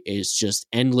country is just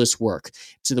endless work,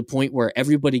 to the point where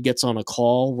everybody gets on a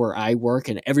call where I work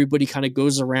and everybody kind of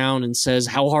goes around and says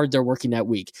how hard they're working that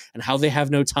week and how they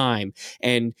have no time.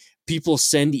 And people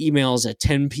send emails at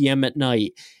 10 p.m. at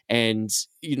night. And,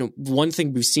 one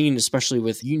thing we've seen, especially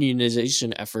with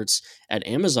unionization efforts at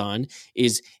Amazon,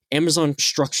 is Amazon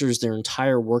structures their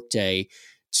entire workday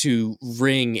to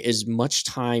wring as much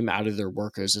time out of their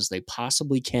workers as they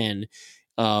possibly can,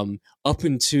 up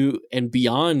into and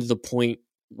beyond the point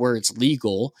where it's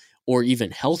legal or even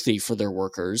healthy for their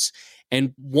workers.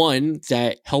 And one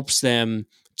that helps them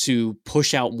to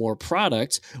push out more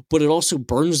product, but it also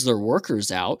burns their workers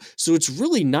out. So it's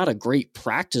really not a great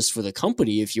practice for the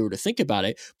company if you were to think about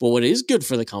it. But what is good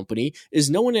for the company is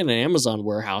no one in an Amazon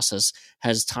warehouse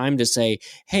has time to say,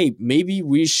 hey, maybe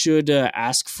we should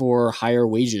ask for higher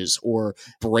wages or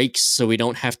breaks so we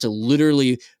don't have to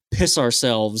literally piss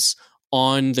ourselves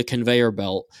on the conveyor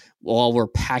belt while we're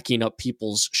packing up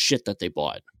people's shit that they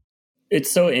bought. It's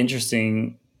so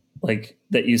interesting, like,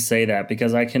 that you say that,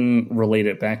 because I can relate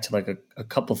it back to like a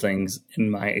couple things in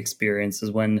my experiences.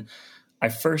 When I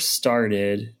first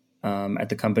started at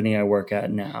the company I work at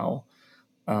now,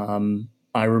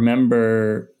 I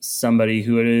remember somebody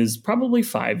who is probably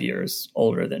 5 years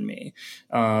older than me.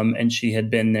 And she had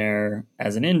been there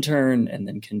as an intern and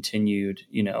then continued,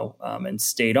 and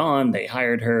stayed on. They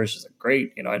hired her. She's like,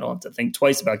 great. I don't have to think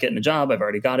twice about getting a job. I've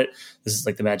already got it. This is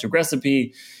like the magic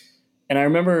recipe. And I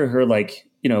remember her, like,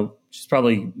 she's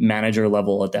probably manager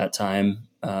level at that time,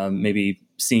 maybe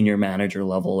senior manager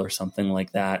level or something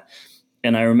like that.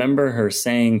 And I remember her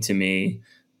saying to me,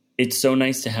 it's so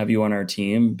nice to have you on our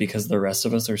team because the rest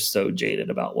of us are so jaded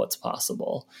about what's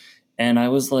possible. And I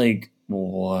was like,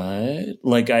 what?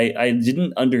 Like, I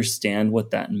didn't understand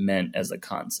what that meant as a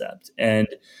concept. And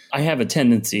I have a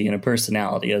tendency and a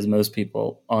personality, as most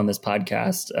people on this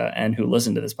podcast and who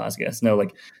listen to this podcast know,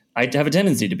 like, I have a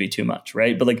tendency to be too much,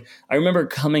 right? But like, I remember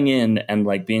coming in and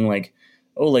like being like,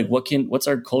 oh, like what's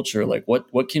our culture? Like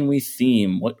what can we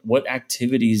theme? What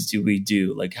activities do we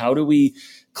do? Like, how do we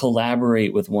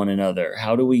collaborate with one another?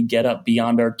 How do we get up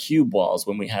beyond our cube walls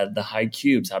when we had the high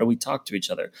cubes? How do we talk to each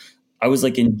other? I was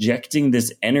like injecting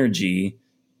this energy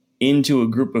into a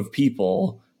group of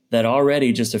people that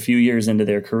already just a few years into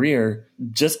their career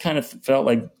just kind of felt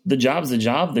like the job's the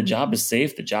job. The job is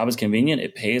safe. The job is convenient.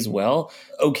 It pays well.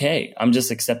 Okay, I'm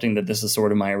just accepting that this is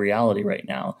sort of my reality right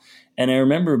now. And I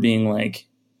remember being like,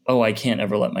 oh, I can't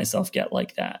ever let myself get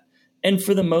like that. And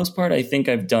for the most part, I think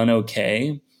I've done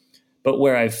okay. But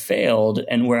where I've failed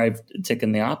and where I've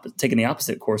taken the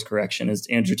opposite course correction is,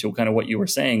 Andrew, to kind of what you were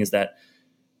saying, is that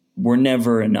we're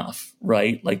never enough,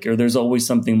 right? Like, or there's always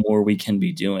something more we can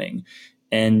be doing.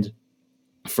 And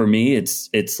for me,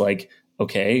 it's like,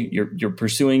 okay, you're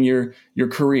pursuing your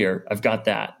career. I've got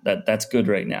that's good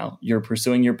right now. You're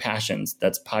pursuing your passions.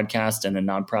 That's podcast and a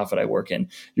nonprofit I work in.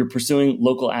 You're pursuing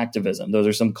local activism. Those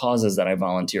are some causes that I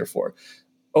volunteer for.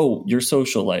 Oh, your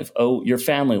social life. Oh, your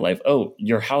family life. Oh,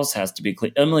 your house has to be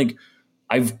clean. I'm like,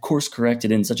 I've course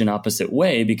corrected in such an opposite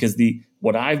way, because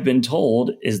what I've been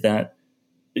told is that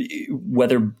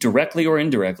whether directly or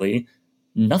indirectly,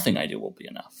 nothing I do will be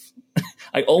enough.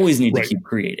 I always need to keep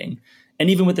creating. And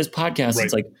even with this podcast,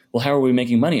 it's like, well, how are we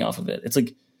making money off of it? It's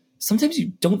like, sometimes you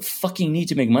don't fucking need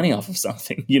to make money off of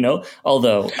something,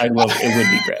 Although it would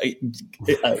be great.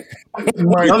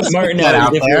 Martin,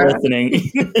 if you're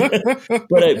listening.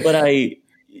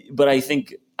 but I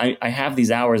think I have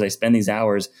these hours. I spend these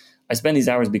hours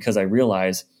because I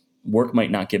realize work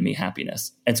might not give me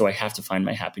happiness. And so I have to find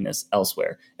my happiness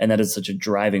elsewhere. And that is such a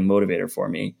driving motivator for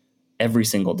me every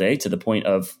single day, to the point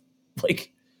of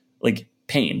like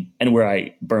pain and where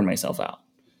I burn myself out.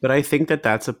 But I think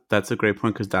that's a great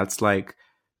point, because that's like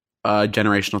a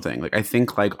generational thing. Like, I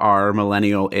think like our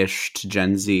millennial-ish to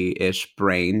Gen Z-ish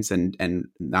brains and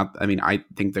not, I mean, I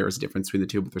think there is a difference between the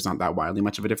two, but there's not that wildly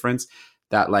much of a difference,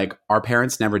 that like our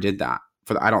parents never did that.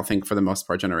 I don't think for the most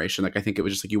part generation. Like, I think it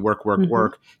was just like you work,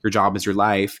 your job is your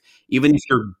life. Even if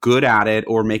you're good at it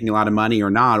or making a lot of money or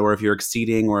not, or if you're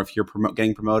exceeding, or if you're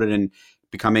getting promoted and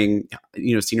becoming,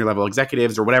 senior level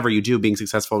executives or whatever you do, being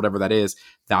successful, whatever that is,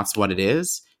 that's what it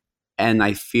is. And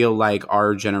I feel like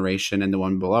our generation and the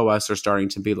one below us are starting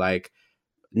to be like,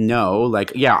 no,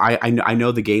 like, yeah, I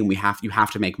know the game. You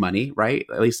have to make money, right?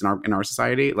 At least in our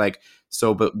society. Like,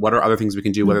 so, but what are other things we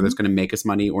can do, whether that's going to make us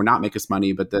money or not make us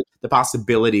money? But the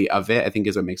possibility of it, I think,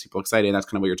 is what makes people excited. And that's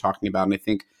kind of what you're talking about. And I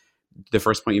think the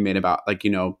first point you made about, like,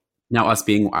 now us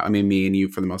being, I mean, me and you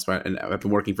for the most part, and I've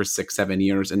been working for 6-7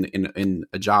 years in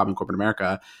a job in corporate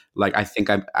America. Like, I think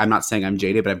I'm not saying I'm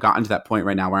jaded, but I've gotten to that point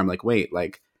right now where I'm like, wait,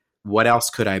 like, what else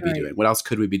could I be doing? What else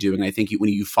could we be doing? And I think when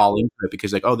you fall into it,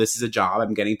 because like, oh, this is a job,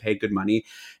 I'm getting paid good money.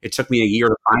 It took me a year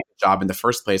to find a job in the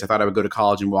first place. I thought I would go to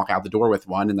college and walk out the door with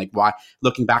one. And like, why?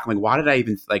 Looking back, I'm like, why did I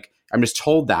even, like, I'm just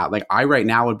told that. Like, I right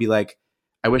now would be like,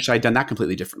 I wish I'd done that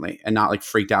completely differently and not like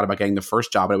freaked out about getting the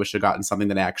first job. I wish I'd gotten something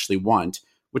that I actually want,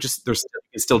 which is you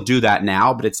can still do that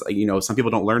now. But it's like, some people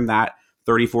don't learn that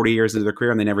 30, 40 years into their career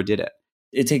and they never did it.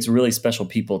 It takes really special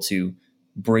people to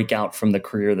break out from the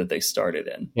career that they started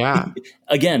in. Yeah.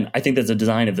 Again, I think that's a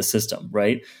design of the system,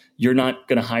 right? You're not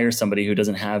going to hire somebody who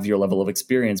doesn't have your level of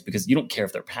experience because you don't care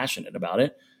if they're passionate about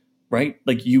it, right?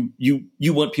 Like you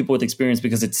want people with experience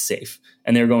because it's safe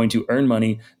and they're going to earn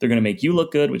money. They're going to make you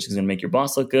look good, which is going to make your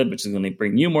boss look good, which is going to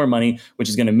bring you more money, which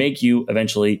is going to make you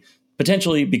eventually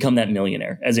potentially become that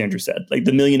millionaire, as Andrew said, like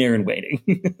the millionaire in waiting,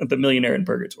 the millionaire in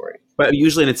purgatory. But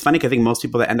usually, and it's funny because I think most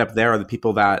people that end up there are the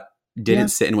people that didn't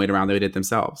sit and wait around. They did it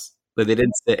themselves. Like, they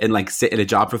didn't sit in a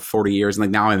job for 40 years and like,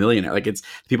 now I'm a millionaire. Like, it's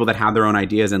people that had their own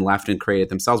ideas and left and created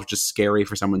themselves, which is scary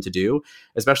for someone to do.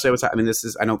 Especially,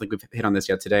 I don't think we've hit on this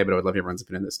yet today, but I would love everyone's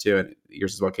opinion on this too. And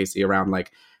yours as well, Casey, around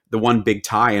like the one big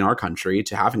tie in our country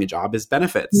to having a job is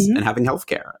benefits and having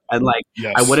healthcare. And like,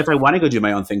 what if I want to go do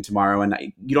my own thing tomorrow? And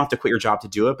you don't have to quit your job to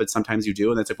do it, but sometimes you do.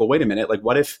 And it's like, well, wait a minute. Like,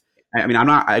 what if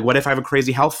what if I have a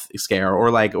crazy health scare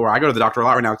or I go to the doctor a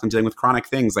lot right now because I'm dealing with chronic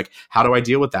things. Like, how do I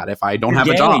deal with that if I don't have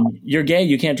a job? You're gay.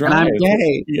 You can't drive. And I'm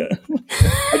gay. Yeah.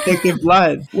 I can't give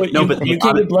blood. But you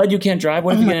can't give blood. You can't drive.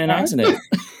 What if you get in an accident?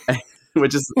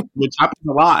 which happens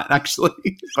a lot,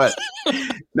 actually. But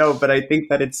no, but I think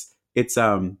that it's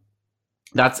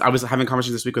I was having a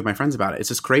conversation this week with my friends about it. It's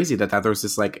just crazy that there's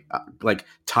this like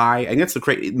tie. I guess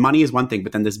money is one thing,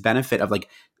 but then this benefit of like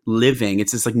living,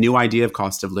 it's this like new idea of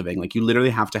cost of living. Like, you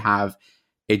literally have to have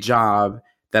a job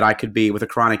that I could be with a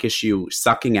chronic issue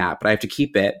sucking at, but I have to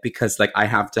keep it because like I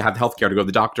have to have healthcare to go to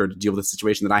the doctor to deal with the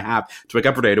situation that I have, to wake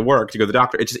up every day to work, to go to the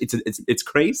doctor. It's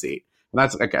crazy. And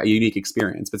that's like a unique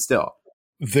experience, but still.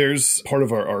 There's part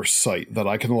of our site that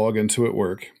I can log into at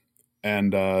work.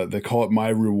 And they call it My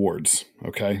Rewards.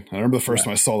 Okay. I remember the first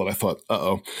time I saw that, I thought,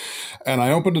 uh-oh. And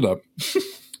I opened it up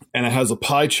and it has a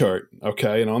pie chart.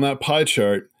 Okay. And on that pie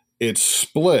chart, it's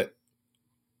split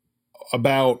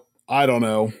about, I don't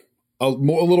know, a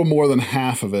little more than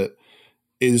half of it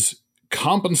is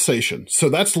compensation. So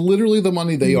that's literally the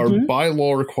money they are by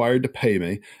law required to pay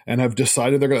me and have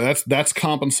decided they're going to, that's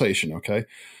compensation. Okay.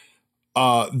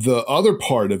 The other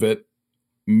part of it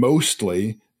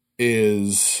mostly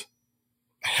is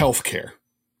healthcare.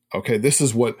 Okay, this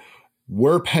is what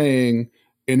we're paying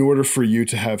in order for you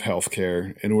to have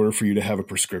healthcare, in order for you to have a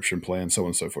prescription plan, so on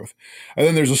and so forth. And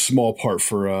then there's a small part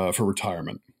for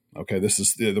retirement. Okay, this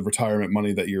is the retirement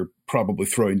money that you're probably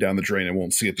throwing down the drain and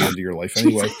won't see at the end of your life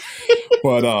anyway.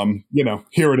 But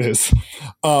here it is.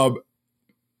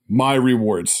 My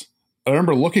Rewards. I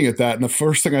remember looking at that, and the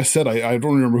first thing I said, I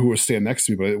don't remember who was standing next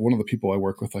to me, but one of the people I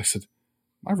work with, I said,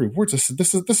 My Rewards. I said,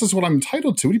 this is what I'm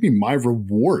entitled to. What do you mean, My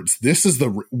Rewards?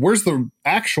 Where's the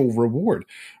actual reward?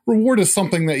 Reward is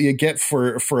something that you get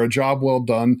for a job well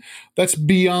done. That's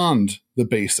beyond the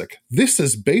basic. This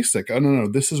is basic. No.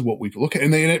 This is what we look at,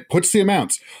 and it puts the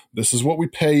amounts. This is what we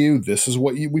pay you. This is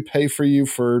what we pay for you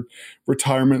for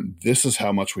retirement. This is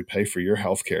how much we pay for your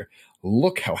healthcare.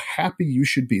 Look how happy you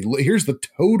should be. Here's the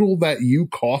total that you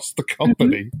cost the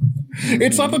company.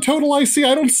 It's not the total I see.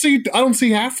 I don't see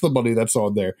half the money that's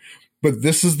on there. But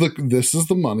this is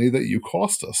the money that you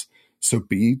cost us. So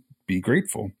be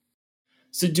grateful.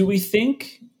 So do we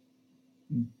think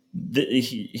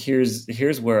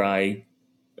here's where I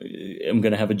am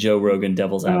going to have a Joe Rogan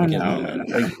devil's advocate moment.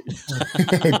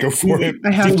 No. Go for it.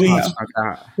 I have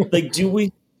to. Do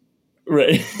we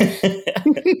right?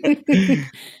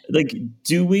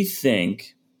 Do we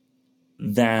think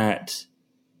that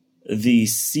the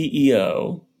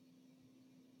CEO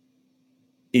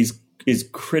is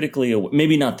critically aware?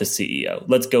 Maybe not the CEO.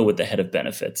 Let's go with the head of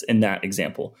benefits in that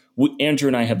example. Andrew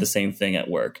and I have the same thing at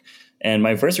work. And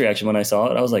my first reaction when I saw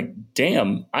it, I was like,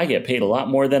 damn, I get paid a lot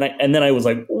more than and then I was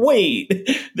like, wait,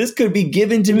 this could be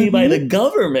given to me by the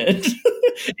government.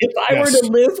 If I were to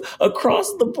live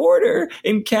across the border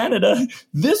in Canada,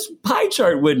 this pie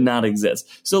chart would not exist.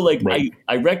 So right.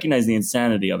 I recognize the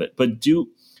insanity of it, but do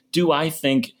I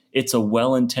think it's a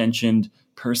well-intentioned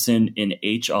person in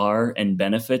HR and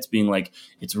benefits being like,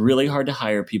 it's really hard to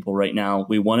hire people right now.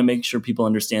 We want to make sure people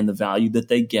understand the value that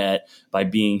they get by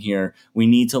being here. We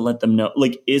need to let them know.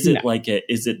 Like, is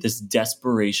it this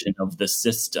desperation of the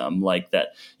system like that,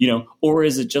 or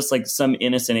is it just like some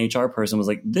innocent HR person was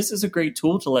like, this is a great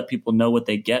tool to let people know what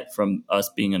they get from us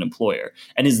being an employer?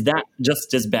 And is that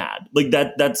just as bad? Like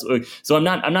that's so I'm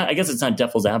not, I guess it's not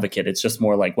devil's advocate. It's just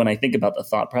more like when I think about the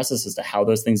thought process as to how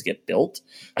those things get built,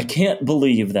 I can't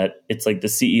believe that it's like the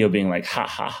CEO being like, ha,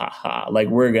 ha, ha, ha, like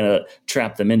we're going to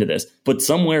trap them into this. But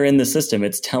somewhere in the system,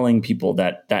 it's telling people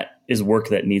that that is work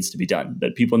that needs to be done,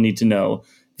 that people need to know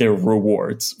their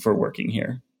rewards for working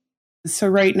here. So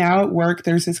right now at work,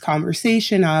 there's this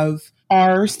conversation of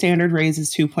our standard raise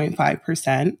is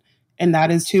 2.5%. And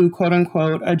that is to, quote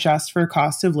unquote, adjust for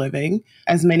cost of living.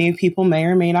 As many people may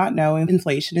or may not know,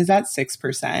 inflation is at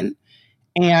 6%.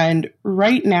 And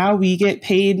right now we get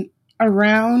paid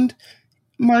around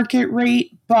market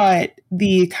rate. But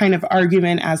the kind of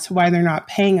argument as to why they're not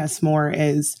paying us more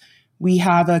is we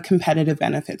have a competitive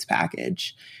benefits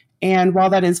package. And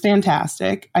while that is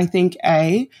fantastic, I think,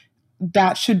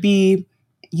 that should be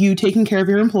you taking care of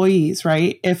your employees,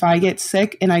 right? If I get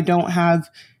sick and I don't have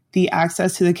the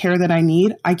access to the care that I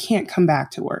need, I can't come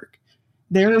back to work.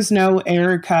 There is no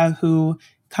Erica who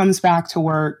comes back to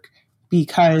work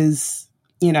because,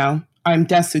 I'm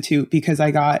destitute because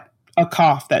I got a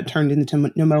cough that turned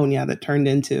into pneumonia that turned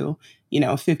into,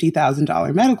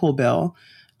 $50,000 medical bill.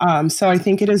 So I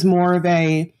think it is more of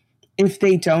if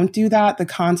they don't do that, the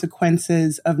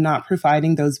consequences of not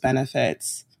providing those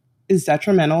benefits is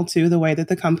detrimental to the way that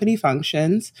the company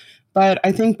functions. But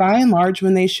I think by and large,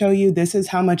 when they show you this is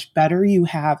how much better you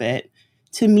have it,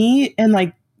 to me, and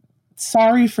like,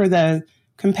 sorry for the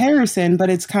comparison, but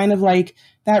it's kind of like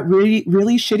that really,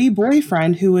 really shitty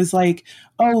boyfriend who was like,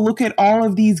 oh, look at all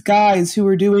of these guys who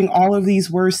are doing all of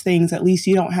these worse things. At least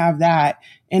you don't have that.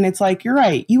 And it's like, you're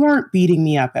right. You aren't beating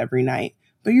me up every night,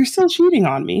 but you're still cheating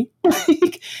on me.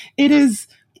 Like, it is.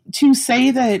 To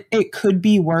say that it could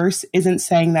be worse isn't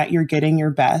saying that you're getting your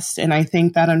best. And I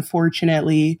think that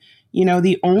unfortunately,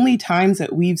 the only times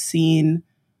that we've seen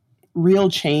real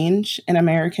change in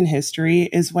American history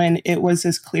is when it was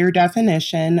this clear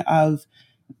definition of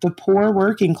the poor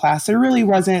working class. There really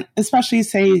wasn't, especially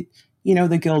say,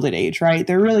 the Gilded Age, right?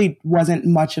 There really wasn't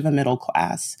much of a middle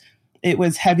class. It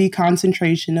was heavy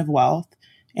concentration of wealth.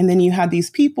 And then you had these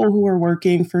people who were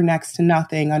working for next to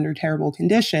nothing under terrible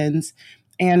conditions.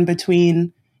 And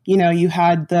between, you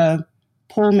had the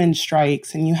Pullman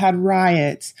strikes and you had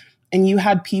riots and you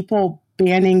had people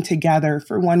banding together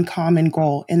for one common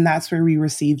goal. And that's where we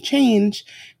received change.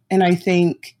 And I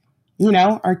think,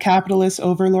 our capitalist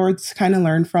overlords kind of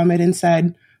learned from it and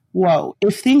said, whoa,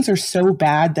 if things are so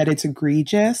bad that it's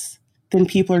egregious, then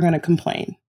people are going to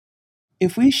complain.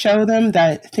 If we show them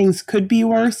that things could be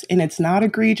worse and it's not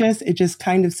egregious, it just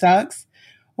kind of sucks,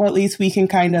 well, at least we can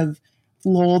kind of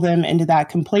lull them into that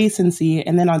complacency.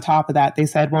 And then on top of that, they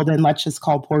said, well, then let's just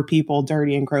call poor people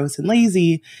dirty and gross and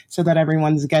lazy so that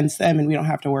everyone's against them and we don't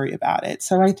have to worry about it.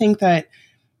 So I think that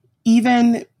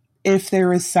even if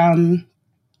there is some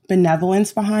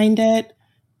benevolence behind it,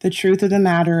 the truth of the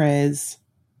matter is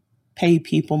pay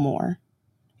people more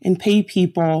and pay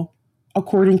people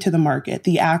according to the market,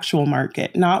 the actual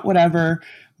market, not whatever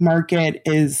market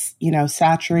is,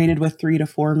 saturated with 3 to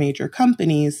 4 major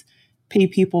companies. Pay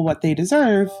people what they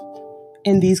deserve,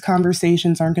 and these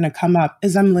conversations aren't going to come up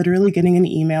as I'm literally getting an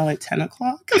email at 10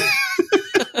 o'clock.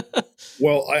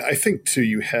 Well, I think, too,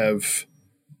 you have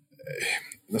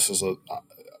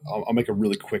 – I'll make a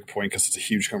really quick point because it's a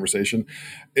huge conversation.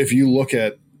 If you look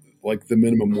at, like, the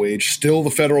minimum wage, still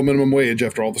the federal minimum wage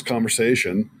after all this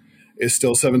conversation is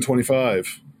still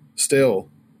 $7.25, still,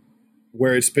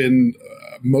 where it's been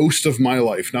most of my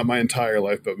life, not my entire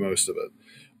life, but most of it.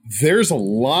 There's a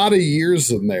lot of years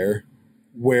in there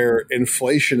where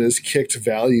inflation has kicked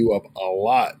value up a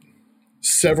lot,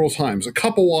 several times, a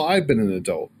couple while I've been an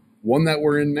adult, one that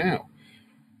we're in now.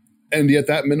 And yet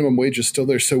that minimum wage is still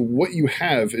there. So what you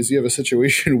have is you have a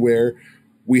situation where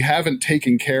we haven't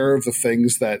taken care of the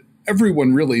things that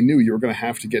everyone really knew you were going to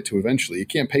have to get to eventually. You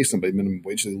can't pay somebody minimum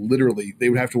wage. They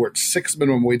would have to work 6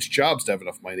 minimum wage jobs to have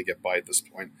enough money to get by at this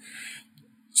point.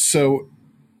 So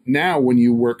now when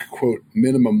you work, quote,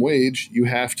 minimum wage, you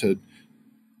have to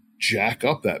jack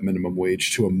up that minimum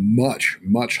wage to a much,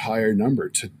 much higher number,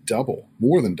 to double,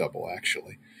 more than double,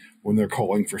 actually, when they're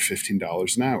calling for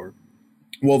 $15 an hour.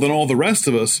 Well, then all the rest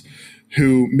of us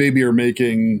who maybe are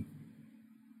making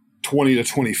 20 to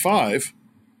 25,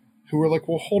 who are like,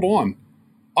 well, hold on.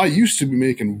 I used to be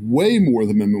making way more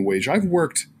than minimum wage. I've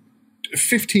worked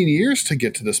 15 years to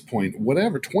get to this point,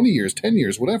 whatever, 20 years, 10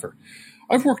 years, whatever.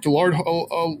 I've worked a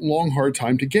long, hard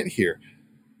time to get here.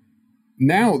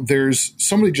 Now there's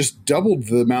somebody just doubled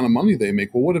the amount of money they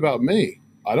make. Well, what about me?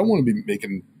 I don't want to be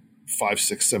making $5,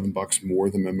 $6, $7 more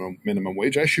than minimum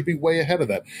wage. I should be way ahead of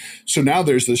that. So now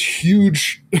there's this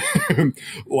huge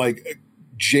like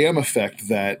jam effect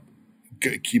that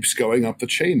keeps going up the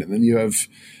chain. And then you have,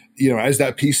 as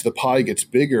that piece of the pie gets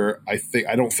bigger,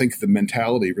 I don't think the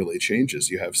mentality really changes.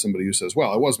 You have somebody who says,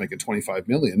 well, I was making 25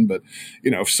 million, but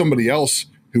if somebody else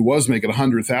who was making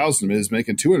 100,000 is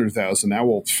making 200,000 now,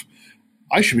 well,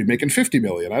 I should be making 50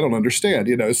 million. I don't understand,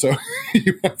 so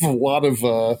you have a lot of,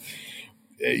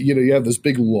 you have this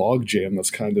big log jam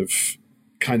that's kind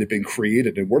of been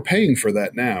created, and we're paying for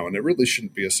that now. And it really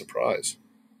shouldn't be a surprise.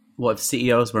 Well, if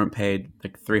CEOs weren't paid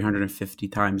like 350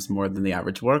 times more than the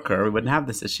average worker, we wouldn't have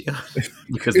this issue.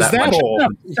 Because Is that all?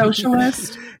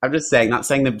 Socialist. I'm just saying, not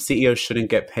saying the CEOs shouldn't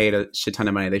get paid a shit ton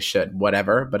of money. They should,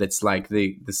 whatever. But it's like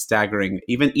the staggering,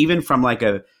 even from like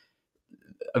a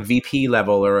VP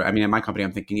level, or in my company,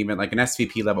 I'm thinking even like an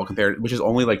SVP level compared, which is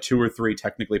only like 2 or 3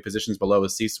 technically positions below a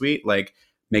C-suite, like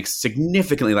makes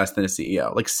significantly less than a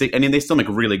CEO. Like, they still make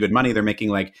really good money. They're making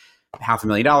like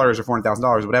 $500,000 or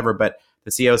 $400,000, whatever. But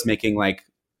the CEO is making like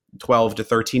 12 to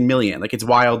 13 million. Like, it's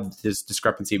wild, this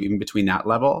discrepancy even between that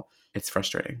level. It's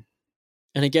frustrating.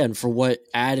 And again, for what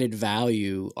added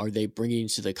value are they bringing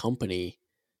to the company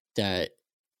that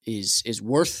is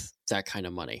worth that kind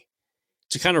of money?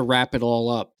 To kind of wrap it all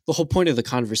up, the whole point of the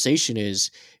conversation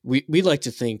is we like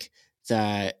to think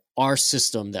that our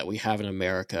system that we have in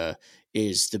America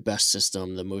is the best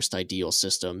system, the most ideal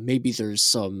system. Maybe there's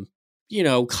some,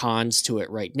 cons to it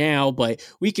right now, but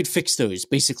we could fix those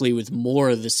basically with more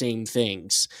of the same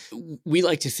things. We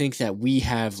like to think that we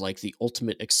have like the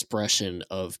ultimate expression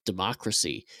of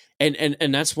democracy. And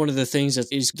that's one of the things that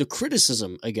is the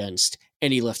criticism against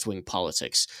any left-wing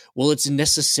politics. Well, it's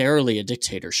necessarily a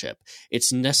dictatorship.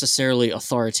 It's necessarily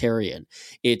authoritarian.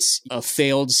 It's a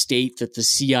failed state that the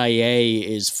CIA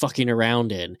is fucking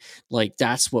around in. Like,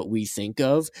 that's what we think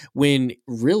of, when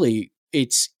really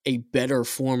it's a better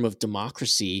form of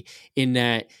democracy, in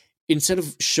that instead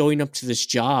of showing up to this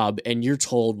job and you're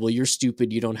told, well, you're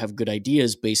stupid, you don't have good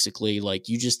ideas, basically, like,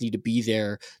 you just need to be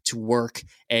there to work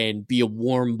and be a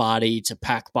warm body to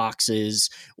pack boxes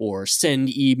or send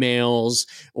emails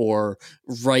or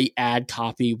write ad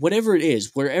copy, whatever it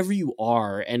is, wherever you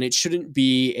are. And it shouldn't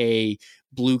be a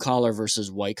blue collar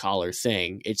versus white collar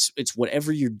thing. It's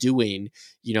whatever you're doing.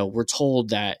 We're told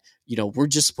that, we're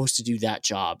just supposed to do that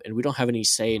job, and we don't have any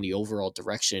say in the overall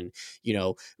direction.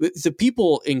 The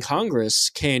people in Congress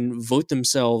can vote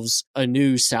themselves a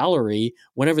new salary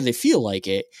whenever they feel like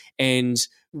it. And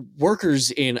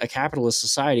workers in a capitalist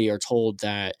society are told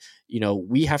that,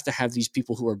 we have to have these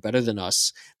people who are better than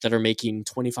us, that are making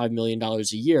 $25 million a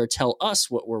year, tell us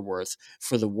what we're worth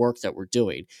for the work that we're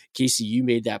doing. Casey, you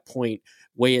made that point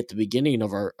way at the beginning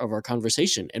of our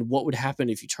conversation. And what would happen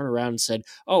if you turn around and said,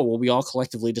 oh, well, we all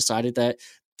collectively decided that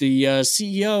the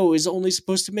CEO is only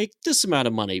supposed to make this amount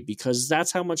of money because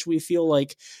that's how much we feel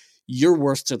like you're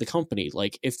worth to the company.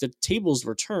 Like, if the tables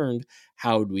were turned,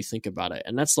 how would we think about it?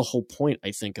 And that's the whole point,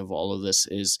 I think, of all of this,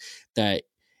 is that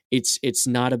it's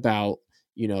not about,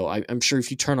 I'm sure if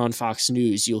you turn on Fox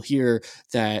News, you'll hear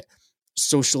that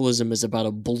socialism is about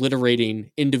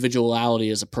obliterating individuality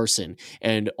as a person,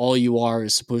 and all you are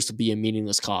is supposed to be a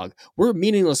meaningless cog. We're a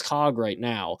meaningless cog right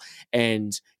now,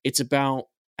 and it's about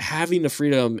having the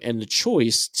freedom and the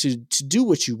choice to do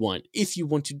what you want. If you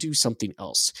want to do something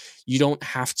else, you don't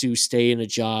have to stay in a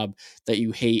job that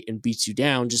you hate and beats you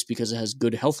down just because it has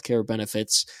good healthcare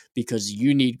benefits, because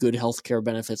you need good healthcare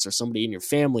benefits, or somebody in your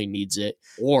family needs it.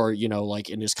 Or, like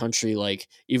in this country, like,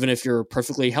 even if you're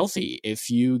perfectly healthy,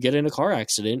 if you get in a car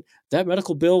accident, that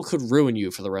medical bill could ruin you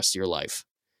for the rest of your life,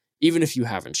 even if you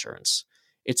have insurance.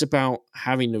 It's about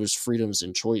having those freedoms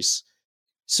and choice.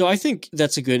 So I think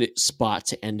that's a good spot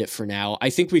to end it for now. I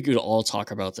think we could all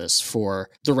talk about this for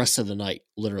the rest of the night,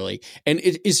 literally. And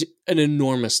it is an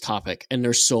enormous topic, and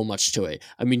there's so much to it.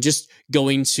 I mean, just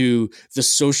going to the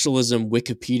socialism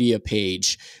Wikipedia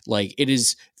page, like, it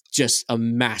is just a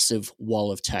massive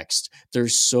wall of text.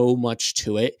 There's so much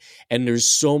to it, and there's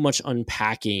so much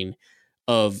unpacking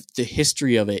of the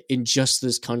history of it in just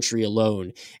this country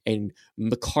alone, and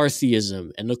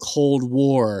McCarthyism and the Cold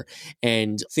War,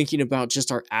 and thinking about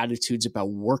just our attitudes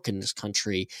about work in this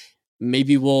country.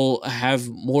 Maybe we'll have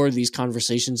more of these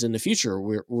conversations in the future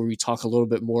where we talk a little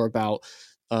bit more about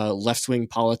left-wing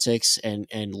politics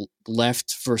and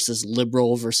left versus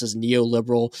liberal versus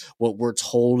neoliberal, what we're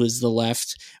told is the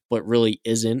left, but really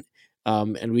isn't.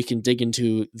 and we can dig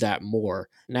into that more.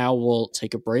 Now we'll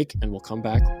take a break and we'll come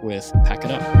back with Pack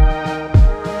It Up.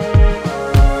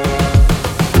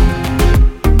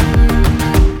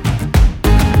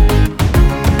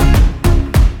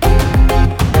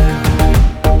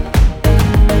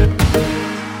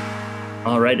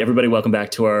 All right, everybody, welcome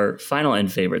back to our final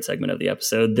and favorite segment of the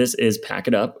episode. This is Pack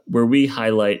It Up, where we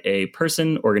highlight a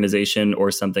person, organization,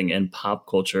 or something in pop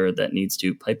culture that needs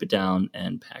to pipe it down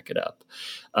and pack it up.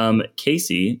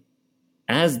 Casey,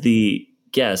 as the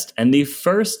guest and the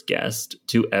first guest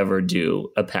to ever do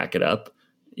a Pack It Up,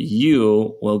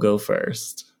 you will go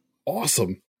first.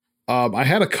 Awesome. I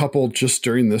had a couple just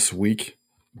during this week,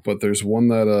 but there's one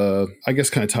that I guess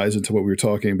kind of ties into what we were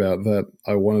talking about that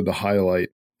I wanted to highlight.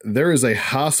 There is a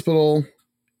hospital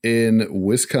in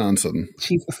Wisconsin.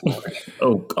 Jesus Lord.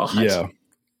 Oh, God.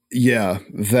 Yeah.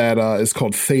 That is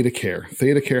called Theta Care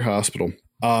Hospital.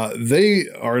 They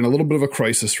are in a little bit of a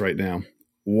crisis right now.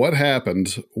 What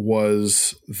happened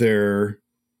was their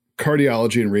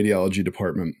cardiology and radiology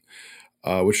department,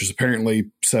 which is apparently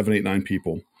 7, 8, 9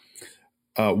 people.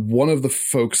 One of the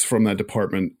folks from that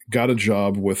department got a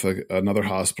job with another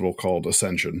hospital called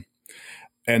Ascension.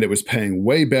 And it was paying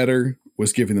way better,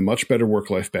 was giving them much better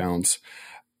work-life balance,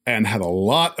 and had a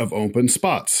lot of open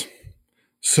spots.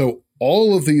 So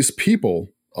all of these people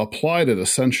applied at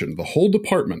Ascension. The whole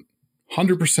department,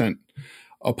 100%,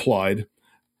 applied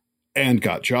and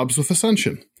got jobs with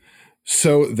Ascension.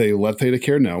 So they let Theta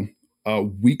Care know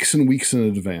weeks and weeks in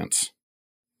advance.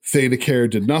 Theta Care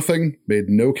did nothing, made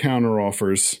no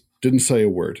counteroffers, didn't say a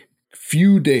word.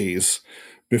 Few days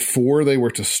before they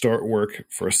were to start work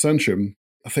for Ascension,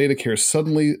 Theta Care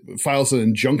suddenly files an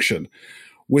injunction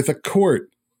with a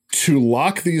court to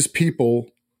lock these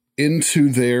people into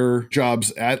their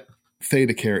jobs at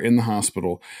Theta Care in the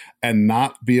hospital and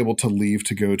not be able to leave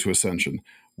to go to Ascension.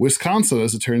 Wisconsin,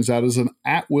 as it turns out, is an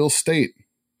at-will state.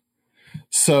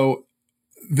 So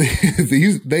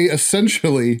they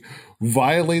essentially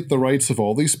violate the rights of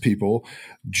all these people.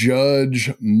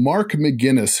 Judge Mark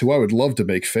McGinnis, who I would love to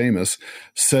make famous,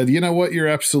 said, you know what, you're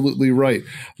absolutely right.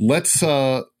 Let's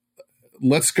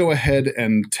go ahead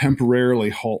and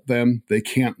temporarily halt them. They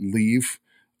can't leave.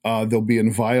 They'll be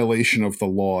in violation of the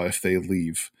law if they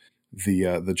leave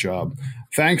the job.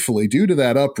 Thankfully, due to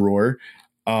that uproar,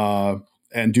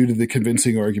 and due to the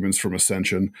convincing arguments from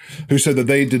Ascension, who said that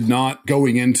they did not,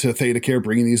 going into Theta Care,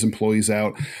 bringing these employees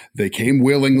out, they came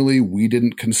willingly. We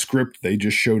didn't conscript. They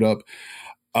just showed up.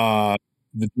 The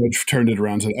judge turned it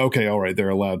around and said, okay, all right, they're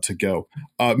allowed to go.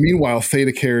 Meanwhile,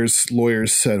 Theta Care's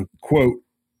lawyers said, quote,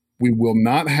 we will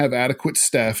not have adequate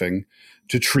staffing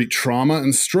to treat trauma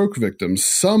and stroke victims,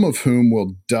 some of whom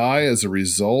will die as a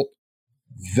result.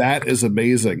 That is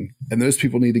amazing. And those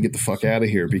people need to get the fuck out of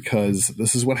here, because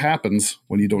this is what happens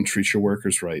when you don't treat your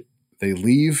workers right. They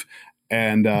leave.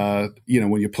 And,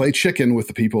 when you play chicken with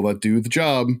the people that do the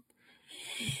job,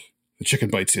 the chicken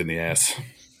bites you in the ass.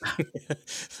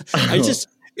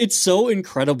 It's so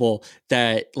incredible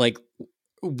that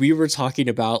we were talking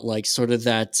about sort of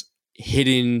that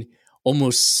hidden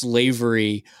almost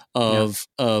slavery of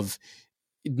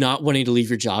not wanting to leave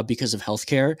your job because of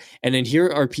healthcare. And then here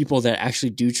are people that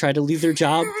actually do try to leave their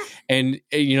job. And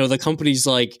the company's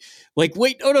like,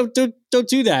 wait, no, don't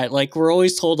do that. We're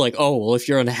always told oh, well, if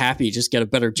you're unhappy, just get a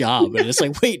better job. And it's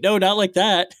wait, no, not like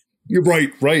that. You're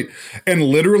right. And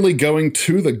literally going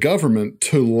to the government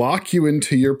to lock you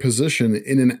into your position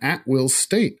in an at-will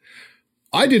state.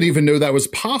 I didn't even know that was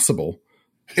possible.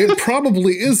 It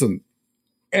probably isn't.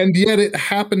 And yet it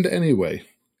happened anyway.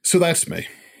 So that's me.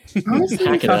 Honestly,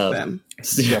 Pack it up. them.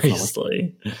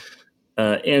 Seriously.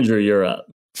 Andrew, you're up.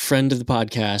 Friend of the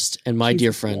podcast and my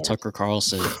dear friend, Tucker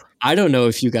Carlson. I don't know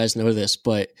if you guys know this,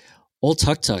 but old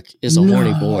Tuk Tuk is a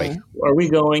horny boy. Are we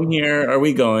going here?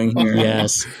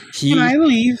 Yes. Can I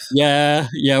leave? Yeah,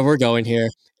 we're going here.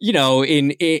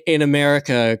 In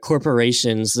America,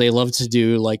 corporations, they love to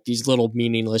do these little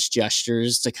meaningless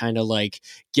gestures to kind of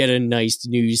get a nice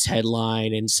news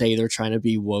headline and say they're trying to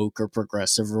be woke or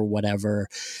progressive or whatever.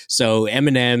 So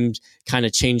M&M kind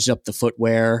of changed up the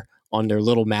footwear on their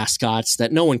little mascots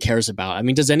that no one cares about. I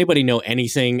mean, does anybody know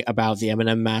anything about the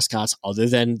M&M mascots other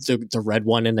than the red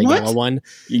one and the yellow one?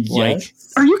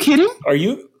 Yes. Are you kidding? Are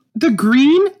you? The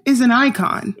green is an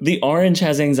icon. The orange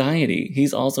has anxiety.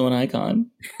 He's also an icon.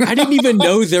 I didn't even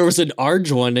know there was an orange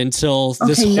one until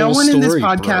this whole story. No one in this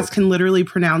podcast broke. can literally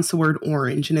pronounce the word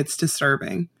orange, and it's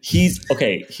disturbing. He's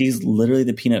literally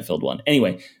the peanut-filled one.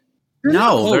 Anyway.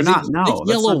 No, they're not. No,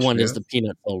 the yellow one is the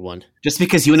peanut-filled one. Just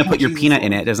because you want to put your peanut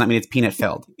in it does not mean it's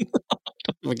peanut-filled. Oh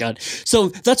my God. So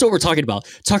that's what we're talking about.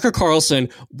 Tucker Carlson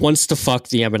wants to fuck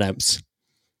the M&Ms.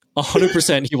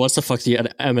 100% he wants to fuck the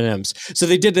M&Ms. So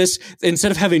they did this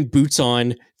instead of having boots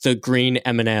on the green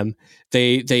M&M,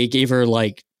 they gave her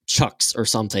like Chucks or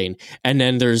something. And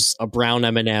then there's a brown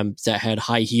M&M that had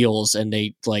high heels and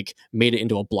they like made it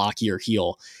into a blockier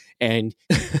heel. And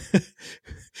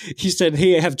he said,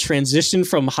 "Hey, I have transitioned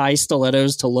from high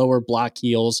stilettos to lower block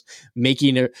heels,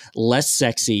 making it less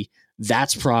sexy.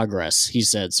 That's progress," he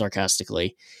said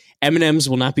sarcastically. M&Ms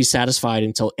will not be satisfied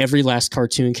until every last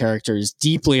cartoon character is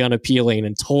deeply unappealing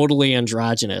and totally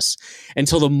androgynous,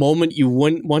 until the moment you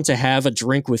wouldn't want to have a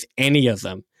drink with any of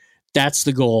them. That's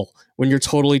the goal. When you're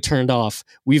totally turned off,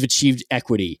 we've achieved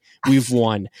equity. We've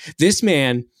won. This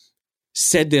man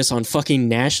said this on fucking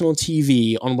national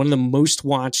TV on one of the most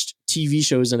watched TV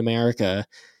shows in America.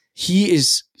 He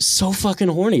is so fucking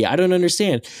horny. I don't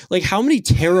understand. Like, how many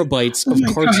terabytes of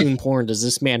cartoon porn does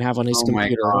this man have on his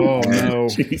computer? Oh, no.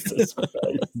 Jesus Christ.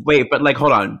 Wait, but like,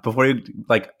 hold on. Before you,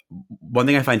 like, one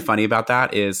thing I find funny about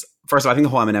that is, first of all, I think the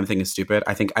whole M&M thing is stupid.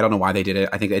 I don't know why they did it.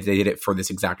 I think they did it for this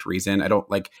exact reason.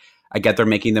 I get they're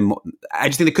making them. I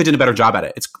just think they could have done a better job at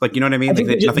it. It's like, you know what I mean? I think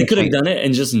like, they could have done it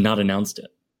and just not announced it.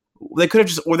 They could have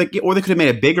just, or they could have made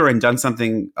it bigger and done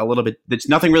something a little bit. That's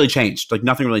nothing really changed. Like,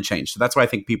 nothing really changed. So that's why I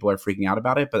think people are freaking out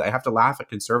about it. But I have to laugh at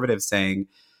conservatives saying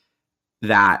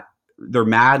that they're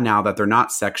mad now that they're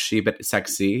not sexy, but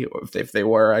sexy. If they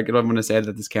were, I don't want to say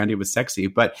that this candy was sexy,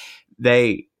 but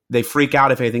they freak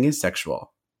out if anything is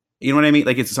sexual. You know what I mean?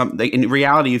 Like, it's something, in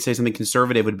reality, you'd say something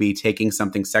conservative would be taking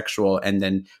something sexual and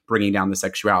then bringing down the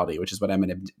sexuality, which is what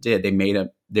Eminem did.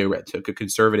 They took a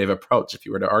conservative approach, if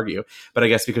you were to argue. But I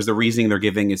guess because the reasoning they're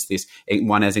giving is this: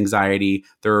 one has anxiety,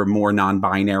 they're more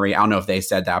non-binary. I don't know if they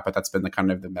said that, but that's been the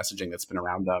kind of the messaging that's been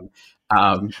around them.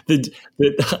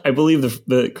 I believe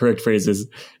the correct phrase is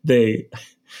they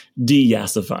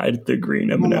de-yassified the green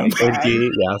M&M.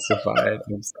 De-yassified.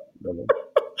 I'm sorry.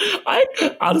 I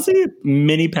honestly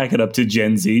mini pack it up to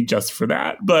Gen Z just for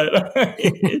that, but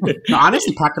no,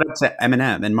 honestly, pack it up to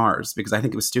Eminem and Mars because I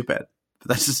think it was stupid. But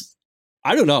that's just,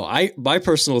 I don't know. My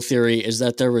personal theory is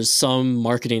that there was some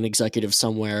marketing executive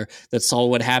somewhere that saw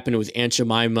what happened with Aunt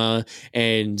Jemima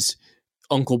and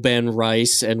Uncle Ben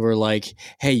Rice, and were like,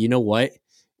 "Hey, you know what?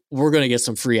 We're going to get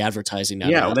some free advertising now."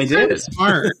 Yeah, well, they did.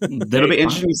 Smart. It'll be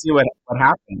interesting to see what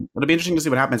happens. It'll be interesting to see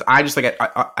what happens. I just like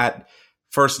at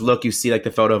first look, you see like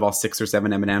the photo of all 6 or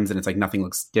 7 M&Ms, and it's like nothing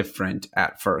looks different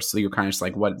at first. So you're kind of just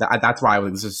like, what? That's why I was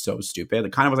like, this is so stupid.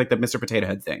 It kind of was like the Mr. Potato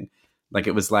Head thing. Like,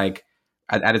 it was like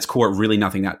at its core, really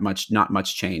not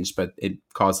much changed, but it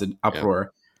caused an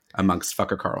uproar amongst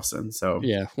Fucker Carlson. So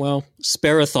yeah, well,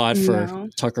 spare a thought for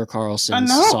Tucker Carlson.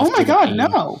 No. Oh my God,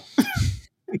 no.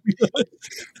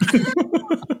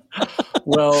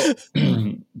 Well,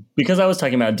 because I was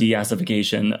talking about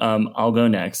de-yassification, I'll go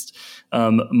next.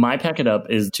 My pack it up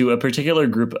is to a particular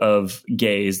group of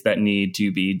gays that need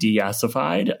to be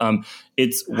de-yassified.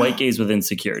 It's white gays with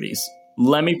insecurities.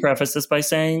 Let me preface this by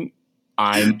saying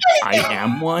I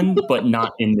am one, but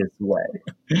not in this way.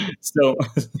 So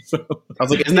I was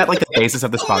like, isn't that like the basis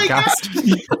of this podcast?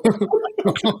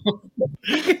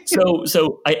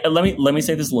 Let me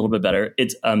say this a little bit better.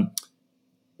 It's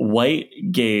white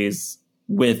gays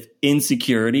with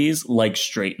insecurities like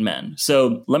straight men.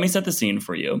 So let me set the scene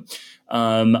for you.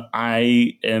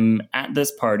 I am at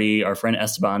this party. Our friend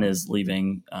Esteban is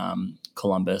leaving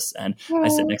Columbus, and I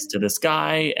sit next to this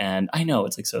guy, and I know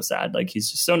it's like so sad. Like, he's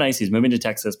just so nice. He's moving to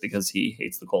Texas because he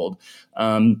hates the cold.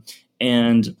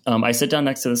 And I sit down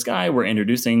next to this guy. We're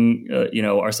introducing,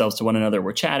 ourselves to one another.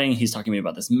 We're chatting. He's talking to me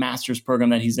about this master's program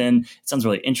that he's in. It sounds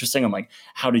really interesting. I'm like,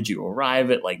 how did you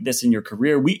arrive at like this in your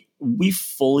career? We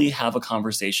fully have a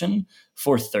conversation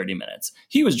for 30 minutes.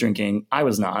 He was drinking. I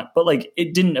was not. But like,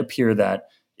 it didn't appear that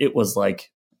it was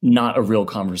like not a real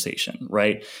conversation,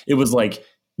 right? It was like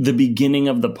the beginning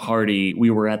of the party. We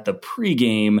were at the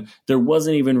pregame. There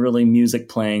wasn't even really music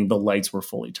playing. The lights were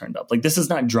fully turned up. Like, this is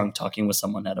not drunk talking with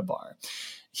someone at a bar.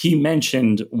 He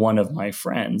mentioned one of my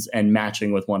friends and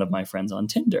matching with one of my friends on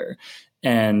Tinder.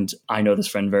 And I know this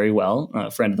friend very well,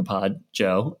 friend of the pod,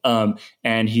 Joe.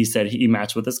 And he said he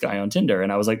matched with this guy on Tinder.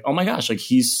 And I was like, oh my gosh, like,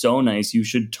 he's so nice. You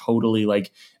should totally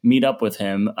like meet up with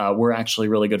him. We're actually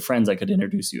really good friends. I could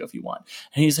introduce you if you want.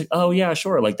 And he's like, oh yeah,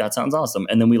 sure. Like, that sounds awesome.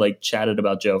 And then we like chatted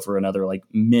about Joe for another like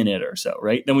minute or so,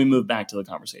 right? Then we moved back to the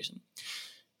conversation.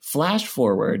 Flash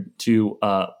forward to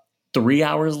 3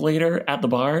 hours later at the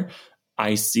bar,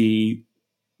 I see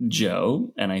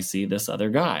Joe and I see this other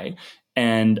guy.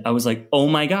 And I was like, oh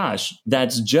my gosh,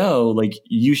 that's Joe. Like,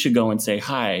 you should go and say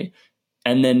hi.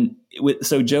 And then,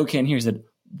 so Joe can't hear. He said,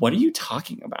 what are you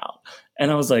talking about?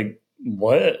 And I was like,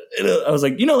 what? I was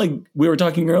like, like we were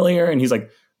talking earlier. And he's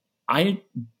like, I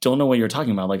don't know what you're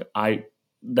talking about. Like, I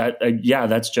yeah,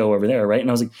 that's Joe over there, right? And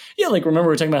I was like, yeah, like, remember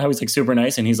we were talking about how he's like super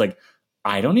nice, and he's like,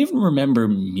 I don't even remember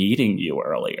meeting you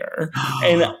earlier.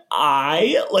 And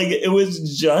I, like, it was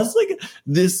just like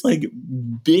this like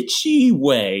bitchy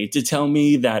way to tell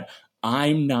me that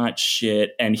I'm not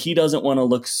shit and he doesn't want to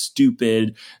look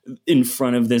stupid in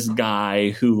front of this guy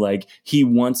who like he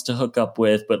wants to hook up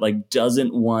with, but like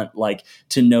doesn't want like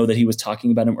to know that he was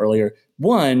talking about him earlier.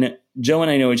 One, Joe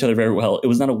and I know each other very well. It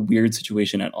was not a weird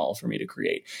situation at all for me to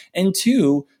create. And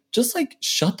two, just like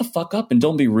shut the fuck up and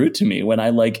don't be rude to me when I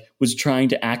like was trying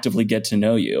to actively get to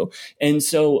know you. And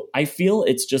so I feel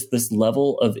it's just this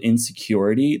level of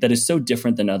insecurity that is so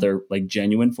different than other like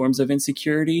genuine forms of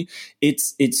insecurity.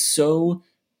 It's so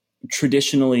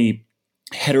traditionally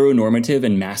heteronormative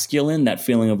and masculine, that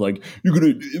feeling of like, you're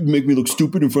gonna make me look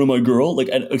stupid in front of my girl. Like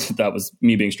that was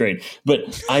me being straight,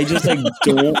 but I just like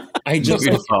don't, I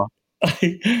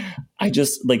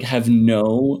just like have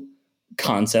no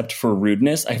concept for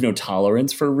rudeness. I have no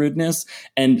tolerance for rudeness.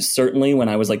 And certainly when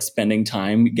I was like spending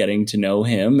time getting to know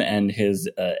him and his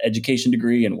education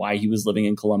degree and why he was living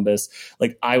in Columbus,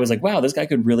 like I was like, wow, this guy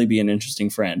could really be an interesting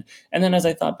friend. And then as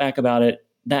I thought back about it,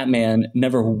 that man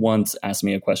never once asked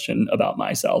me a question about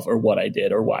myself or what I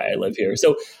did or why I live here.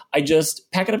 So I just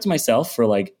pack it up to myself for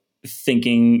like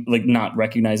thinking, like not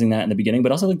recognizing that in the beginning,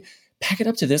 but also like pack it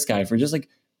up to this guy for just like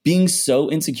being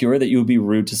so insecure that you would be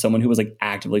rude to someone who was like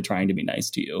actively trying to be nice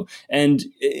to you. And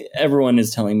everyone is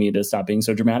telling me to stop being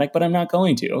so dramatic, but I'm not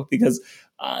going to, because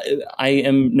I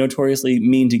am notoriously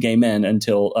mean to gay men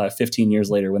until 15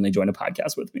 years later when they join a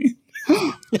podcast with me.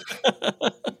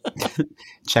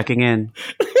 Checking in.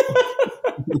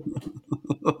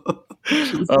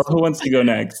 Who wants to go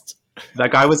next?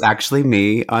 That guy was actually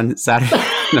me on Saturday.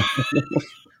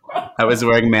 I was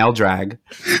wearing male drag.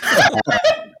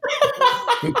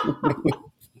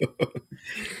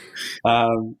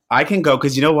 I can go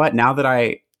because you know what? Now that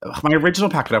my original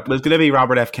pack it up was going to be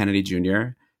Robert F. Kennedy Jr.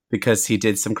 because he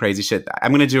did some crazy shit.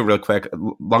 I'm going to do it real quick.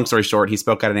 Long story short, he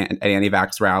spoke at an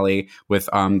anti-vax rally with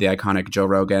the iconic Joe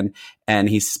Rogan, and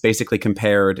he's basically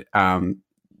compared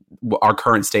our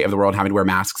current state of the world, having to wear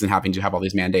masks and having to have all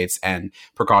these mandates and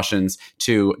precautions,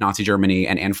 to Nazi Germany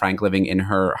and Anne Frank hiding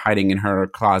in her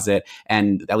closet,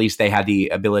 and at least they had the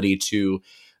ability to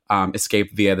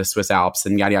escape via the Swiss Alps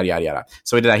and yada, yada, yada, yada.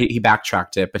 So he did that. He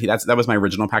backtracked it, but that was my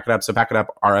original Pack It Up. So Pack It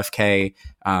Up, RFK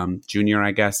Jr.,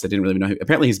 I guess. I didn't really know.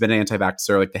 Apparently he's been an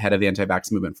anti-vaxxer, like the head of the anti-vax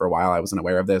movement for a while. I wasn't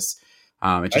aware of this.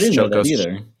 I didn't know that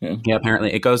either. Yeah,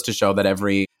 apparently it goes to show that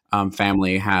every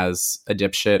family has a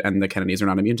dipshit, and the Kennedys are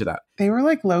not immune to that. They were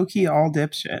like low-key all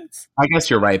dipshits. I guess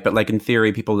you're right, but like in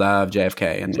theory, people love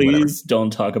JFK. And please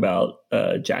don't talk about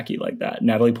Jackie like that.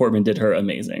 Natalie Portman did her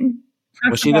amazing.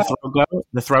 Was she the throat goat?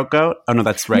 The throat goat? Oh no,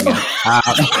 that's Reagan.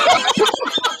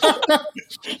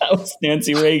 That was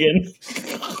Nancy Reagan.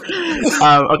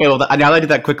 Okay, well, now that I did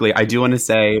that quickly, I do want to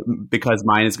say, because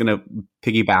mine is going to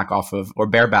piggyback off of, or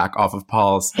bear back off of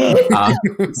Paul's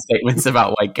statements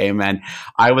about white gay men.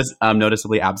 I was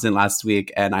noticeably absent last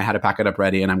week, and I had to pack it up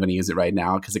ready, and I'm going to use it right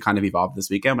now because it kind of evolved this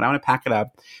weekend. But I want to pack it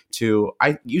up to,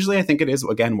 I think it is,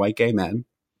 again, white gay men,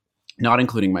 not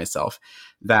including myself,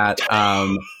 that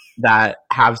that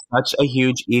have such a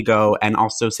huge ego and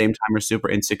also same time are super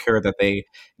insecure that they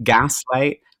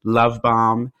gaslight, love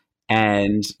bomb,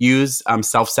 and use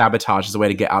self-sabotage as a way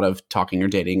to get out of talking or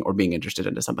dating or being interested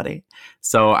into somebody.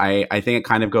 So I think it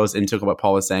kind of goes into what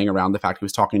Paul was saying around the fact he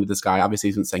was talking to this guy. Obviously,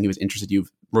 he wasn't saying he was interested in you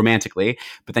romantically,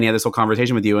 but then he had this whole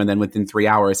conversation with you, and then within 3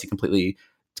 hours, he completely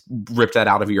ripped that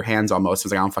out of your hands almost. He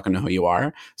was like, I don't fucking know who you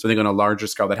are. So I think on a larger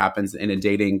scale, that happens in a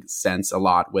dating sense a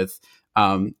lot with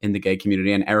in the gay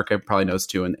community, and Erica probably knows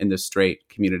too in the straight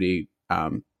community.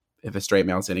 If a straight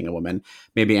male is dating a woman,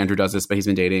 maybe Andrew does this, but he's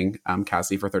been dating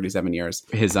Cassie for 37 years,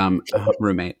 his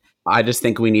roommate. I just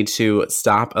think we need to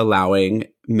stop allowing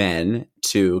men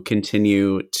to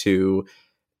continue to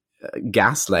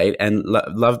gaslight and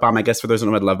love bomb. I guess for those who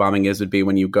don't know what love bombing is, would be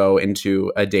when you go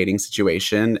into a dating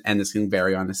situation, and this can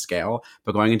vary on a scale,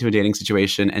 but going into a dating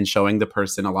situation and showing the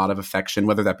person a lot of affection,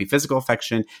 whether that be physical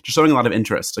affection, just showing a lot of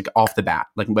interest, like off the bat,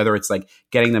 like whether it's like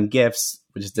getting them gifts,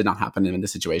 which did not happen in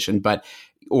this situation, but,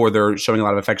 or they're showing a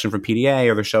lot of affection from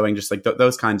PDA, or they're showing just like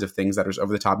those kinds of things that are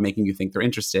over the top, making you think they're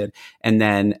interested. And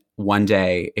then one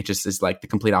day it just is like the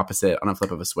complete opposite on a flip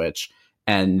of a switch.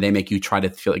 And they make you try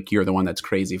to feel like you're the one that's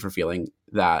crazy for feeling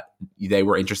that they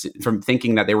were interested, from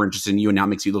thinking that they were interested in you, and now it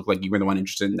makes you look like you were the one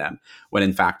interested in them, when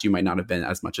in fact you might not have been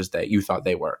as much as you thought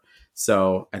they were.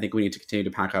 So I think we need to continue to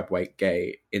pack up white,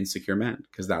 gay, insecure men,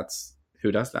 because that's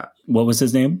who does that. What was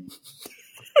his name?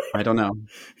 I don't know.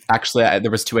 Actually,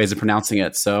 there was 2 ways of pronouncing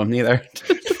it, so neither.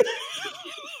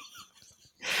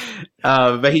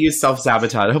 But he used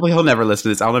self-sabotage. Hopefully he'll never listen to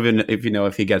this. I don't even if you know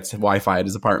if he gets Wi-Fi at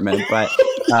his apartment, but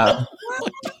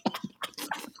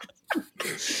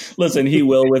listen, he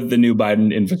will with the new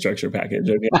Biden infrastructure package.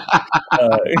 Okay?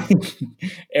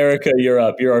 Erica, you're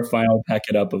up. You're our final pack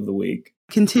it up of the week.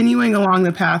 Continuing along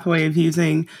the pathway of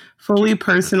using fully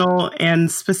personal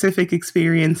and specific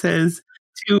experiences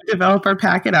to develop our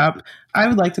pack it up, I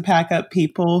would like to pack up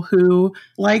people who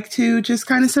like to just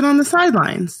kind of sit on the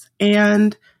sidelines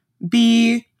and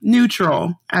be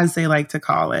neutral, as they like to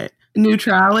call it.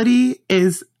 Neutrality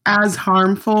is as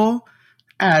harmful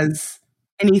as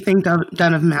anything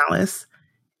done of malice.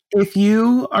 If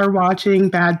you are watching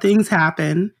bad things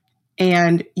happen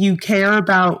and you care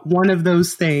about one of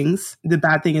those things, the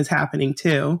bad thing is happening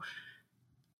too,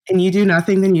 and you do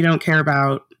nothing, then you don't care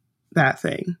about that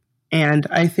thing. And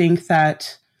I think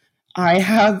that I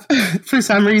have, for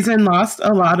some reason, lost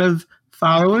a lot of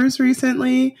followers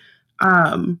recently,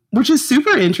 which is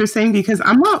super interesting because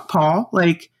I'm not Paul.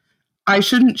 Like, I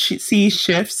shouldn't see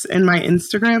shifts in my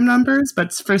Instagram numbers,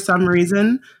 but for some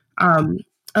reason,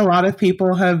 a lot of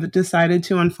people have decided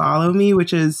to unfollow me,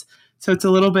 so it's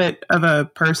a little bit of a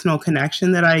personal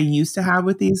connection that I used to have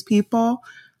with these people.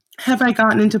 Have I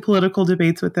gotten into political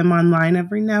debates with them online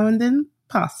every now and then?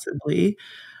 Possibly.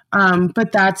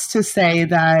 But that's to say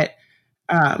that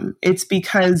it's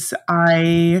because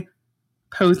I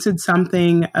posted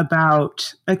something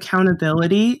about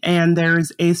accountability, and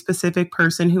there's a specific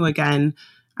person who, again,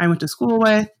 I went to school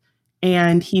with,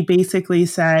 and he basically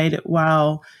said,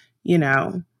 well, you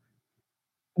know,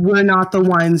 we're not the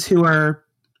ones who are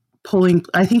pulling.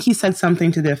 I think he said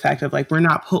something to the effect of like, we're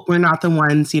not the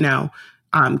ones,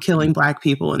 killing Black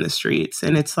people in the streets.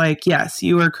 And it's like, yes,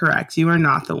 you are correct. You are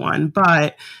not the one.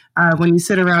 But when you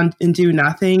sit around and do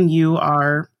nothing, you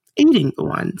are aiding the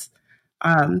ones.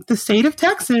 The state of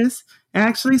Texas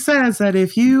actually says that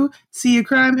if you see a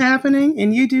crime happening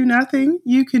and you do nothing,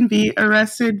 you can be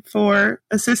arrested for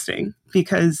assisting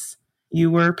because you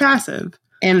were passive.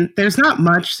 And there's not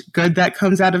much good that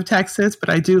comes out of Texas, but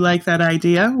I do like that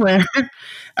idea where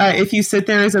if you sit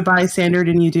there as a bystander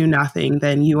and you do nothing,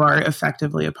 then you are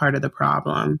effectively a part of the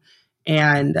problem.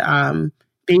 And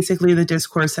basically the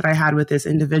discourse that I had with this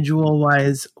individual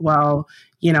was, well,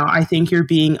 I think you're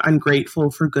being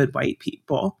ungrateful for good white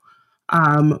people,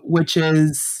 which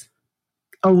is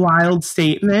a wild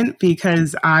statement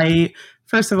because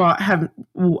first of all,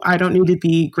 I don't need to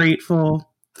be grateful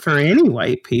for any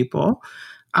white people.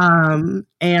 And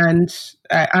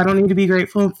I don't need to be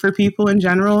grateful for people in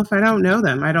general if I don't know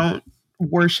them. I don't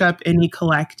worship any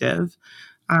collective.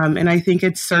 And I think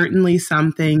it's certainly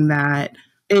something that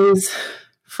is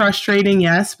frustrating,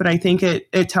 yes, but I think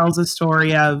it tells a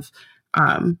story of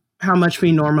how much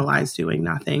we normalize doing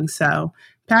nothing. So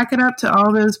pack it up to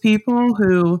all those people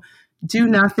who do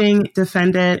nothing,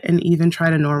 defend it, and even try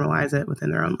to normalize it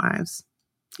within their own lives.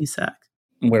 You suck.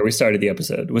 Where we started the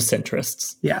episode with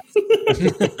centrists. Yeah.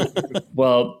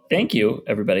 Well, thank you,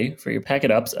 everybody, for your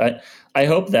packet ups. I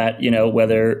hope that,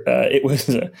 whether it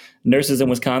was nurses in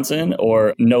Wisconsin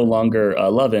or no longer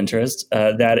a love interest,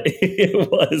 that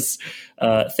it was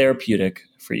therapeutic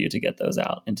for you to get those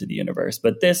out into the universe.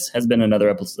 But this has been another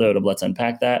episode of Let's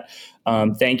Unpack That.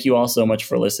 Thank you all so much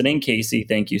for listening. Casey,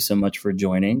 thank you so much for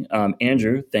joining.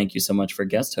 Andrew, thank you so much for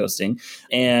guest hosting.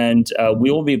 And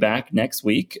we will be back next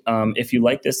week. If you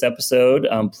like this episode,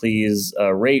 please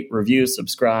rate, review,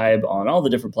 subscribe on all the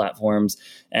different platforms.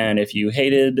 And if you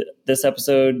hated this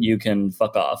episode, you can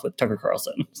fuck off with Tucker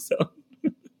Carlson. So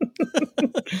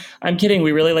I'm kidding.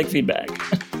 We really like feedback.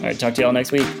 All right. Talk to you all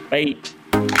next week. Bye.